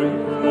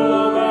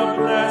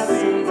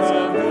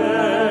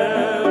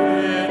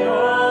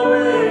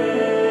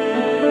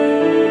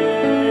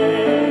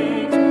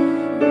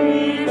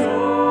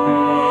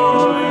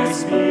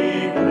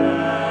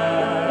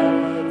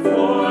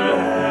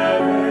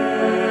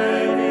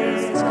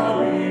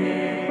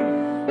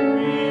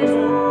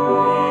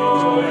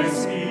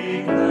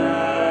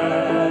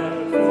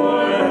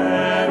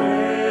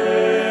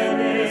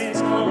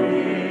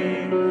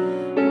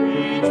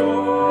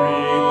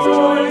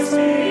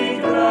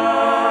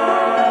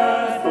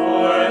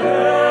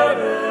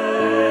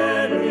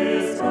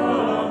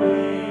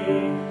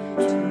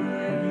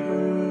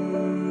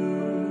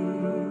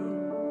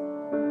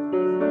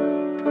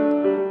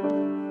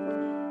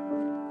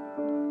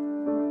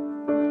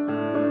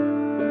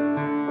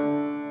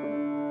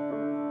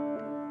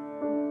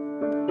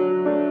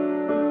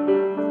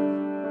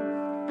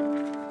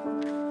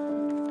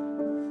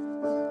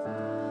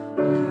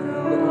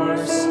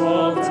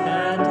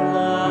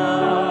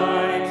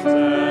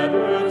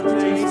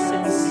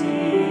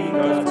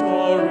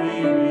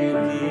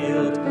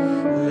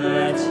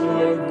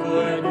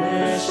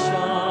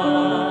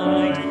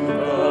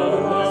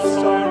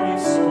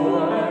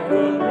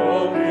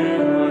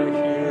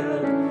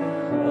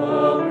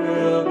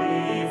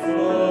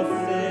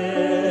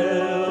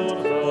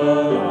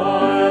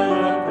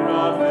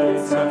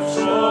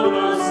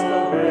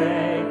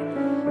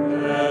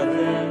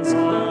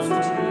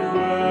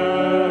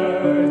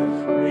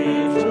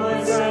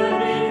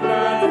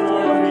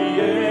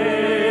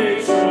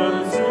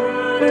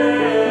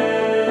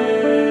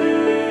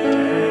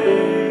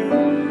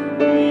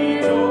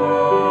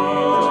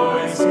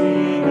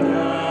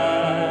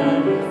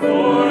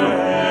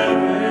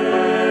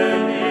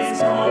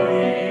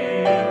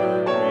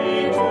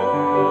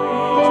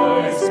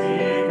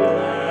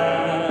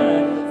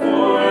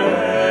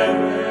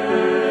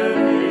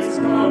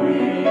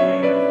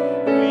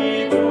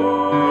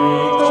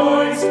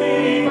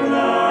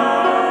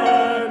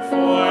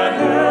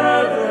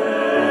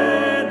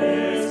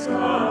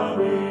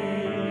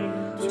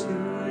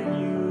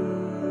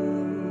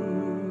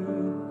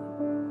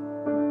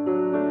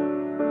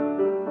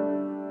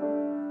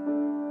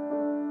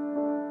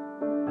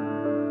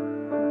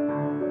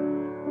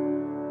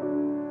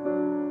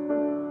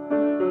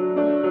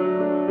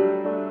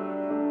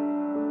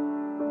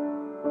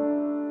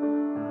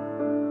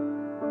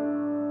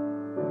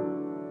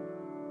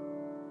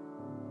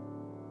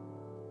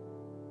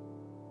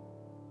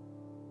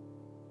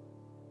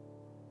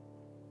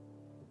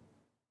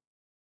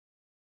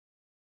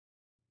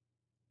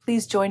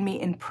 please join me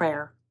in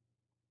prayer?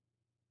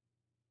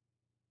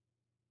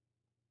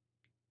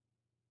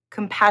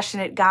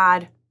 Compassionate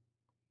God,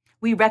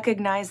 we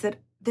recognize that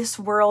this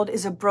world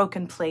is a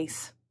broken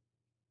place,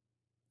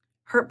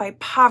 hurt by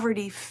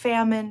poverty,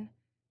 famine,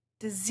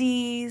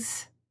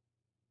 disease,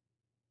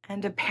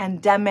 and a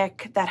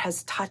pandemic that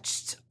has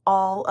touched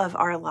all of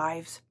our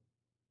lives.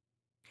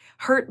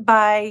 Hurt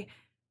by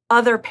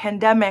other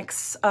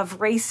pandemics of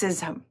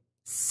racism,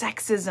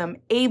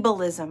 sexism,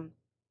 ableism.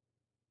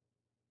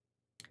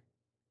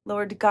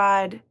 Lord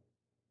God,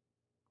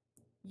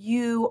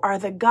 you are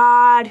the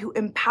God who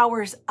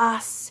empowers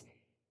us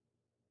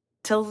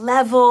to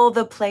level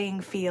the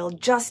playing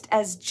field, just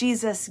as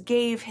Jesus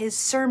gave his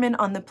Sermon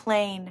on the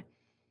Plain.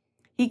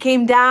 He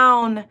came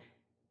down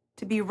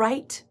to be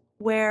right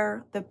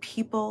where the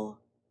people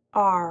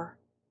are.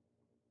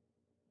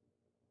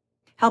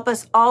 Help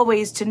us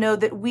always to know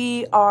that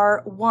we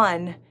are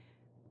one.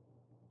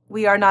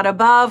 We are not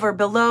above or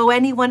below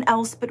anyone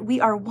else, but we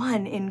are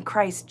one in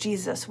Christ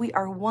Jesus. We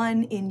are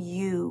one in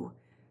you,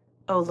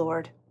 O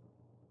Lord.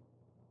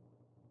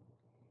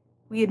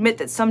 We admit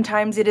that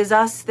sometimes it is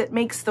us that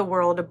makes the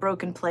world a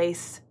broken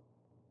place,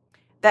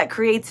 that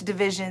creates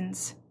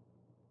divisions.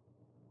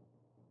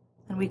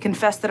 And we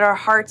confess that our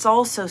hearts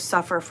also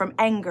suffer from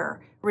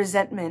anger,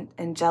 resentment,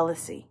 and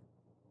jealousy.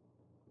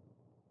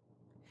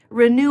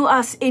 Renew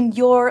us in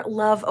your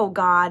love, O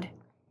God,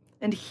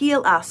 and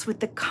heal us with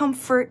the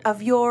comfort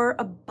of your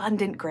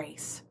abundant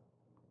grace.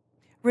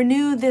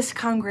 Renew this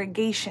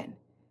congregation.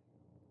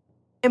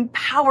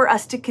 Empower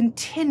us to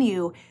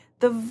continue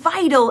the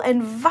vital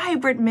and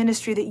vibrant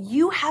ministry that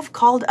you have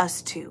called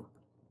us to.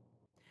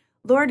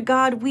 Lord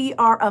God, we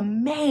are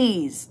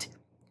amazed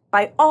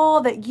by all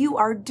that you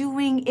are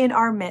doing in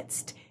our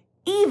midst.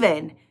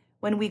 Even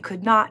when we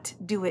could not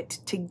do it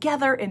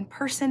together in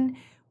person,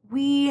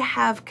 we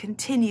have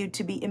continued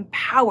to be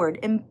empowered,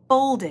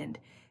 emboldened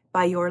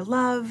by your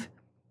love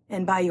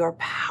and by your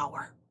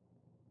power.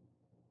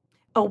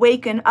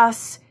 Awaken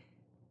us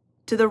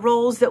to the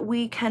roles that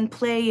we can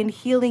play in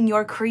healing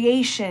your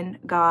creation,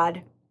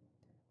 God.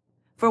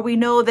 For we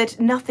know that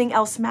nothing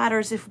else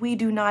matters if we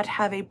do not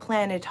have a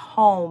planet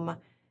home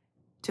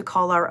to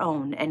call our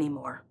own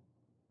anymore.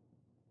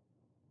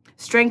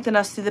 Strengthen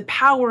us through the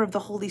power of the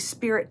Holy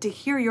Spirit to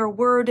hear your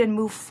word and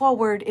move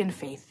forward in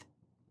faith.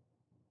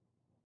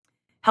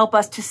 Help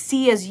us to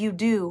see as you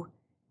do,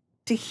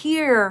 to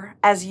hear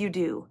as you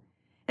do,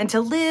 and to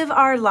live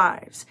our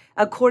lives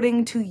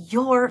according to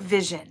your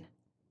vision.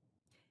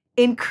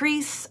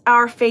 Increase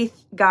our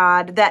faith,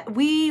 God, that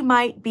we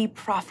might be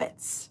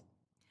prophets,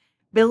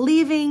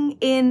 believing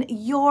in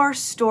your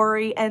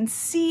story and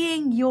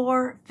seeing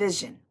your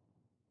vision.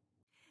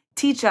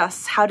 Teach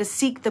us how to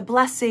seek the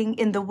blessing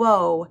in the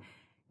woe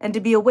and to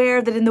be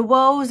aware that in the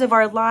woes of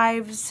our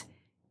lives,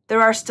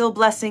 there are still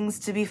blessings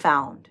to be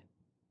found.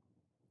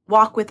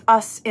 Walk with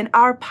us in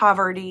our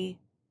poverty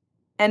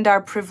and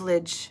our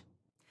privilege,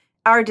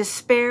 our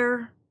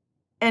despair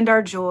and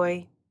our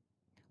joy,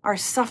 our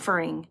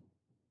suffering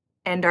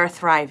and our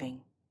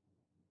thriving.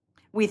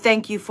 We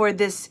thank you for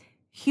this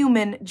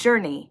human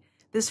journey,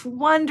 this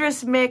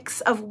wondrous mix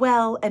of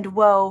well and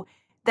woe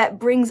that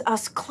brings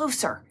us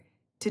closer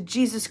to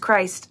Jesus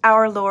Christ,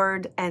 our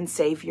Lord and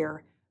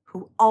Savior,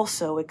 who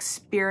also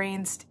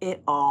experienced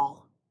it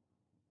all.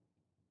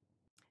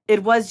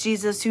 It was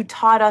Jesus who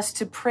taught us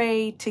to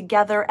pray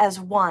together as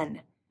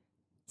one,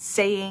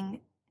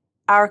 saying,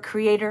 Our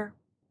Creator,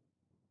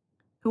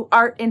 who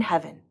art in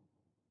heaven,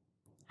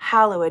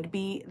 hallowed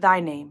be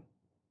thy name.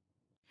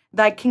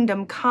 Thy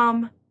kingdom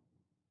come,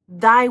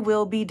 thy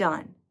will be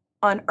done,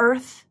 on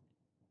earth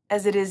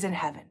as it is in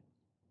heaven.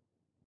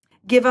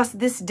 Give us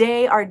this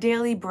day our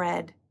daily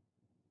bread,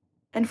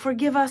 and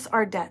forgive us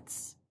our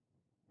debts,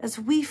 as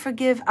we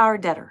forgive our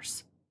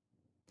debtors.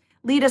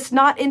 Lead us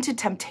not into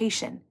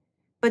temptation,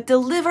 but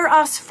deliver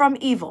us from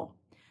evil.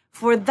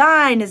 For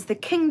thine is the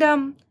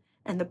kingdom,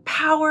 and the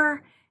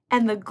power,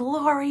 and the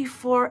glory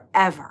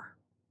forever.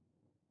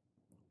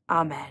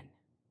 Amen.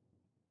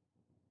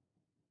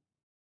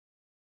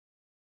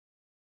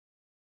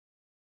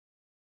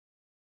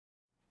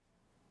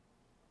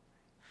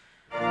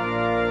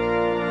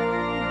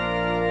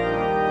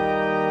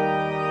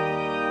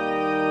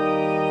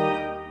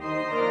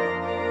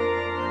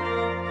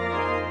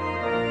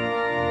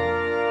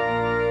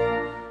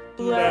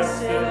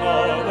 Blessed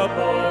are the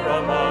poor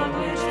among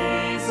you,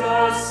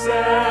 Jesus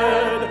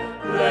said.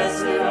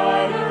 Blessed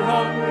are you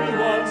hungry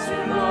ones who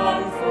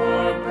long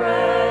for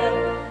bread.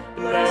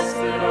 Blessed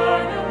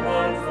are you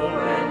mournful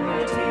when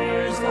your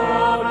tears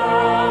fall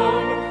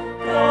down.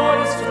 God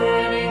is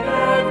turning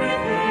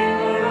everything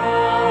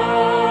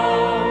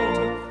around.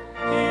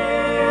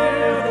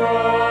 Hear the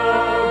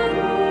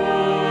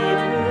good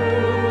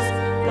news.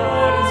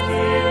 God is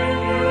giving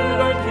you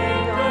the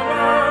kingdom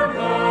and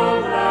the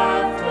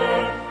laughter.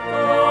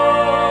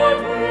 God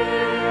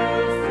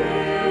will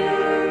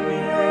fill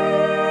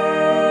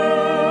you.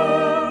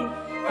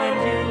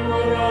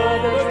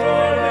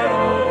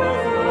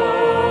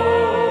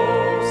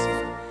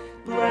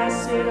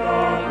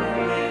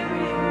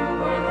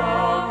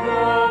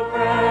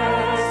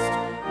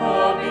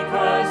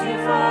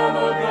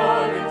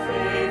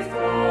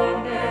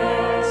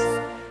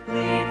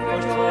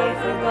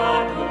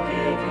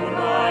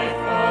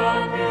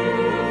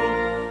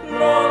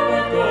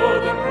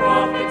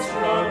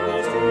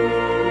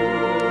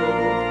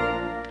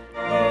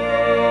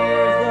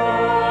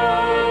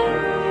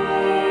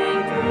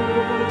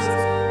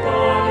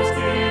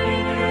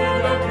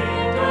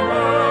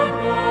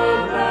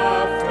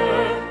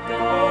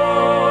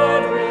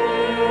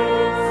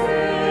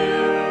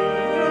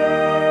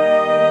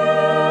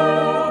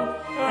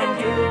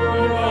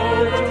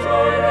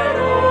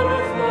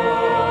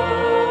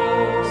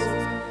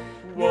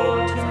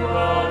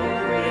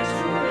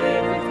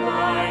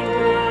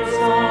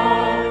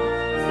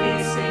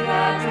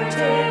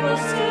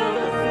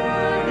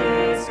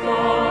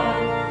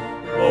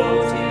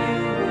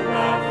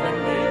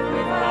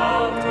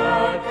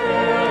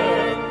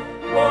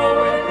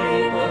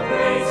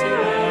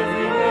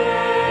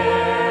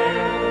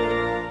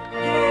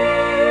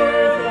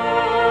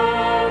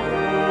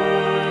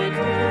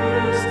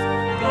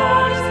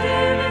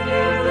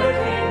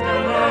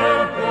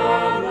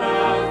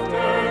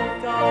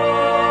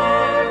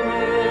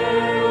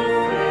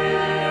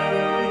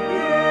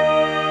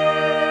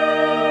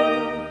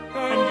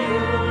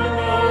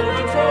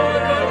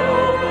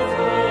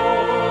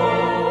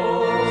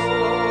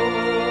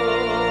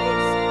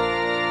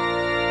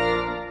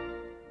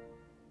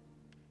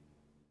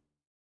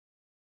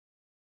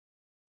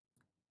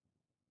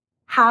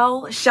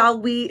 How shall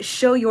we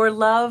show your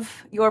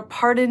love, your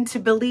pardon to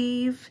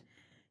believe?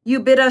 You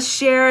bid us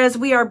share as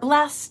we are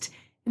blessed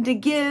and to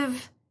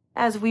give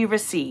as we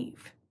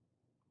receive.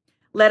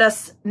 Let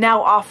us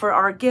now offer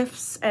our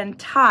gifts and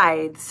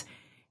tithes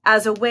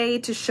as a way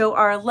to show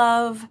our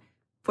love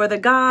for the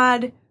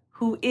God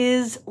who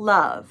is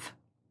love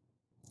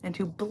and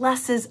who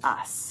blesses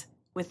us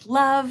with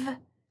love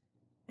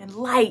and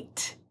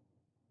light,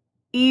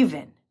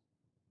 even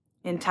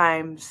in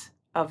times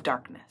of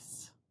darkness.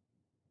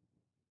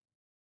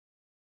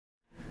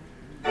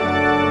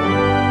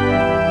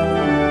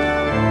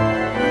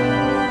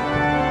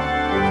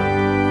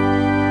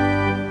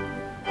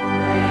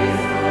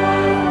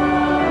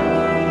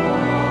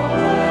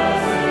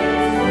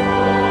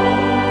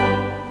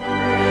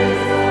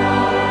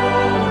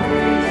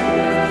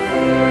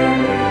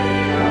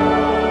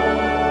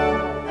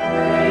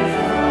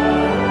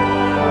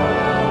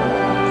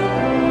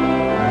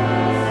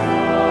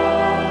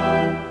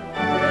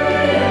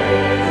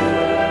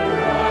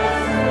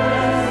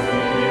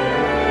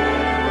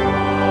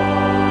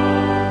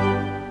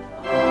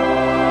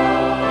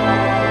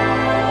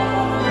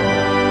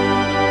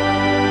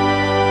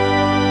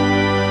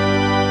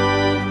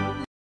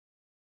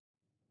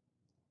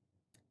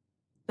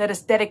 Let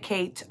us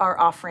dedicate our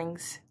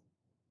offerings.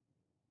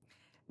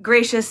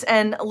 Gracious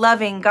and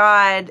loving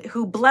God,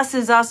 who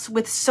blesses us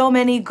with so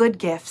many good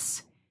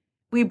gifts,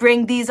 we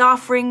bring these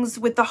offerings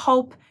with the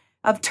hope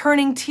of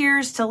turning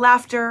tears to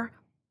laughter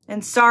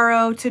and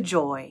sorrow to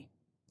joy.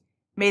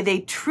 May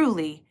they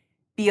truly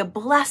be a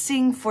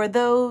blessing for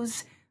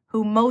those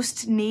who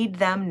most need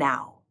them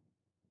now.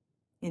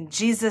 In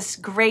Jesus'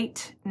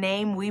 great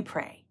name we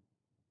pray.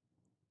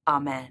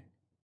 Amen.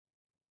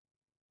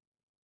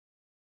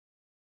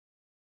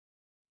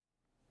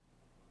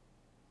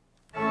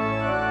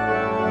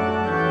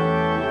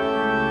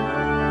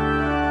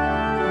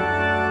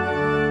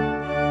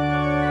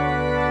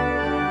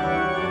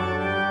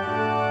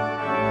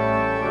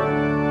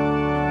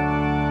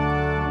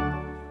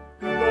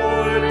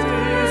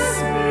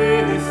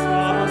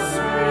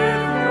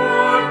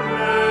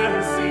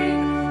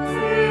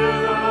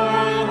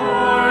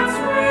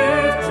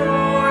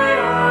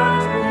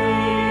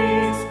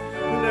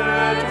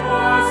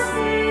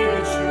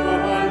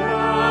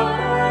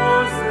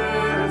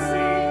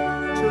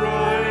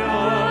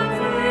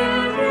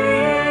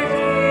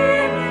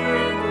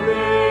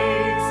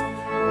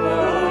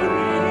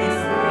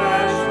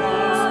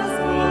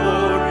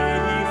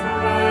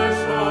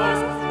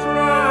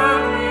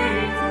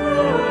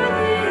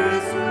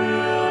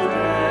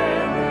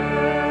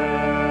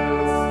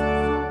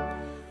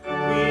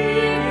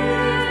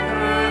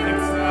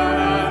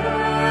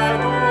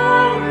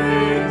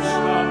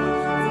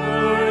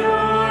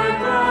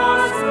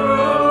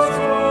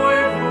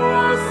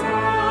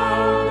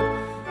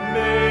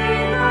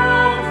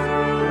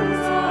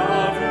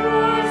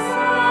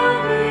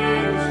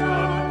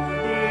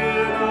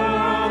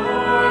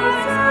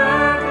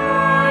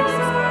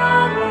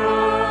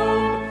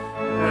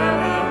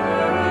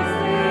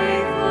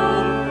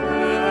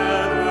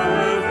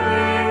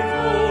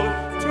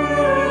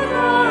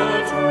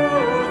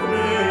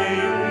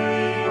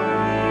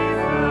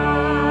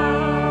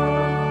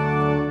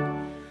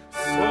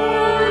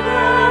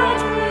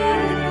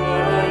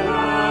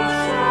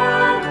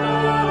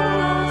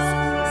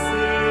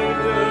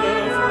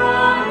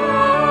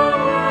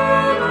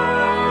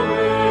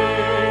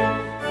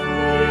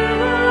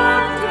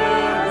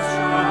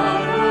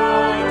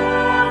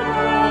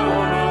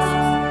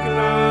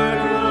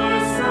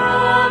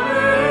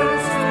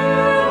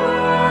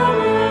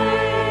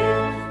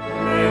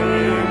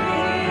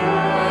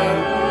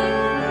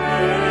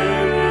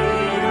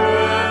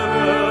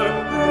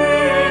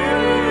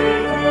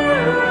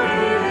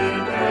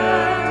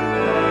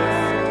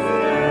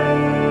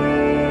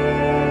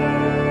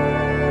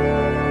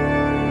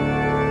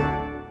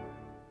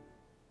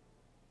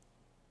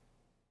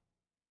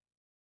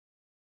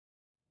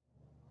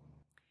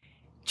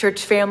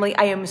 Church family,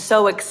 I am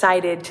so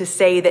excited to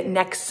say that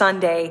next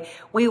Sunday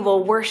we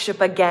will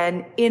worship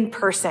again in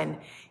person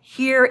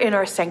here in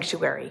our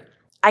sanctuary.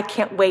 I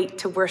can't wait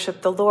to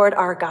worship the Lord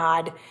our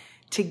God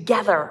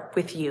together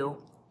with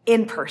you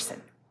in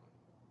person.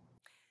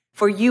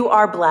 For you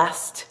are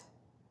blessed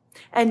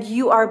and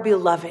you are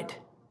beloved.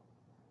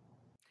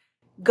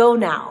 Go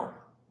now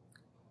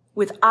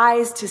with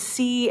eyes to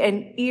see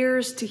and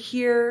ears to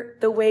hear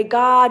the way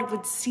God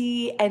would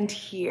see and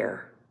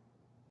hear.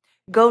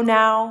 Go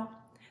now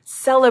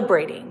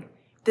celebrating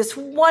this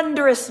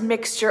wondrous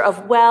mixture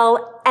of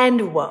well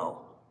and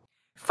woe,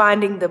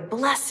 finding the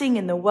blessing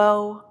in the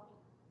woe,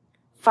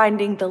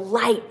 finding the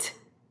light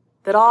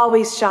that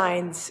always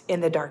shines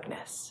in the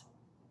darkness,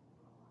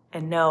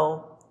 and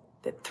know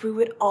that through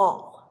it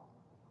all,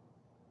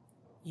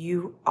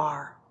 you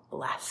are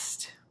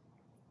blessed.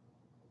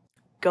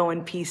 Go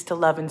in peace to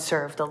love and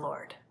serve the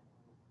Lord.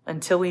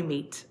 Until we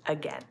meet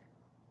again.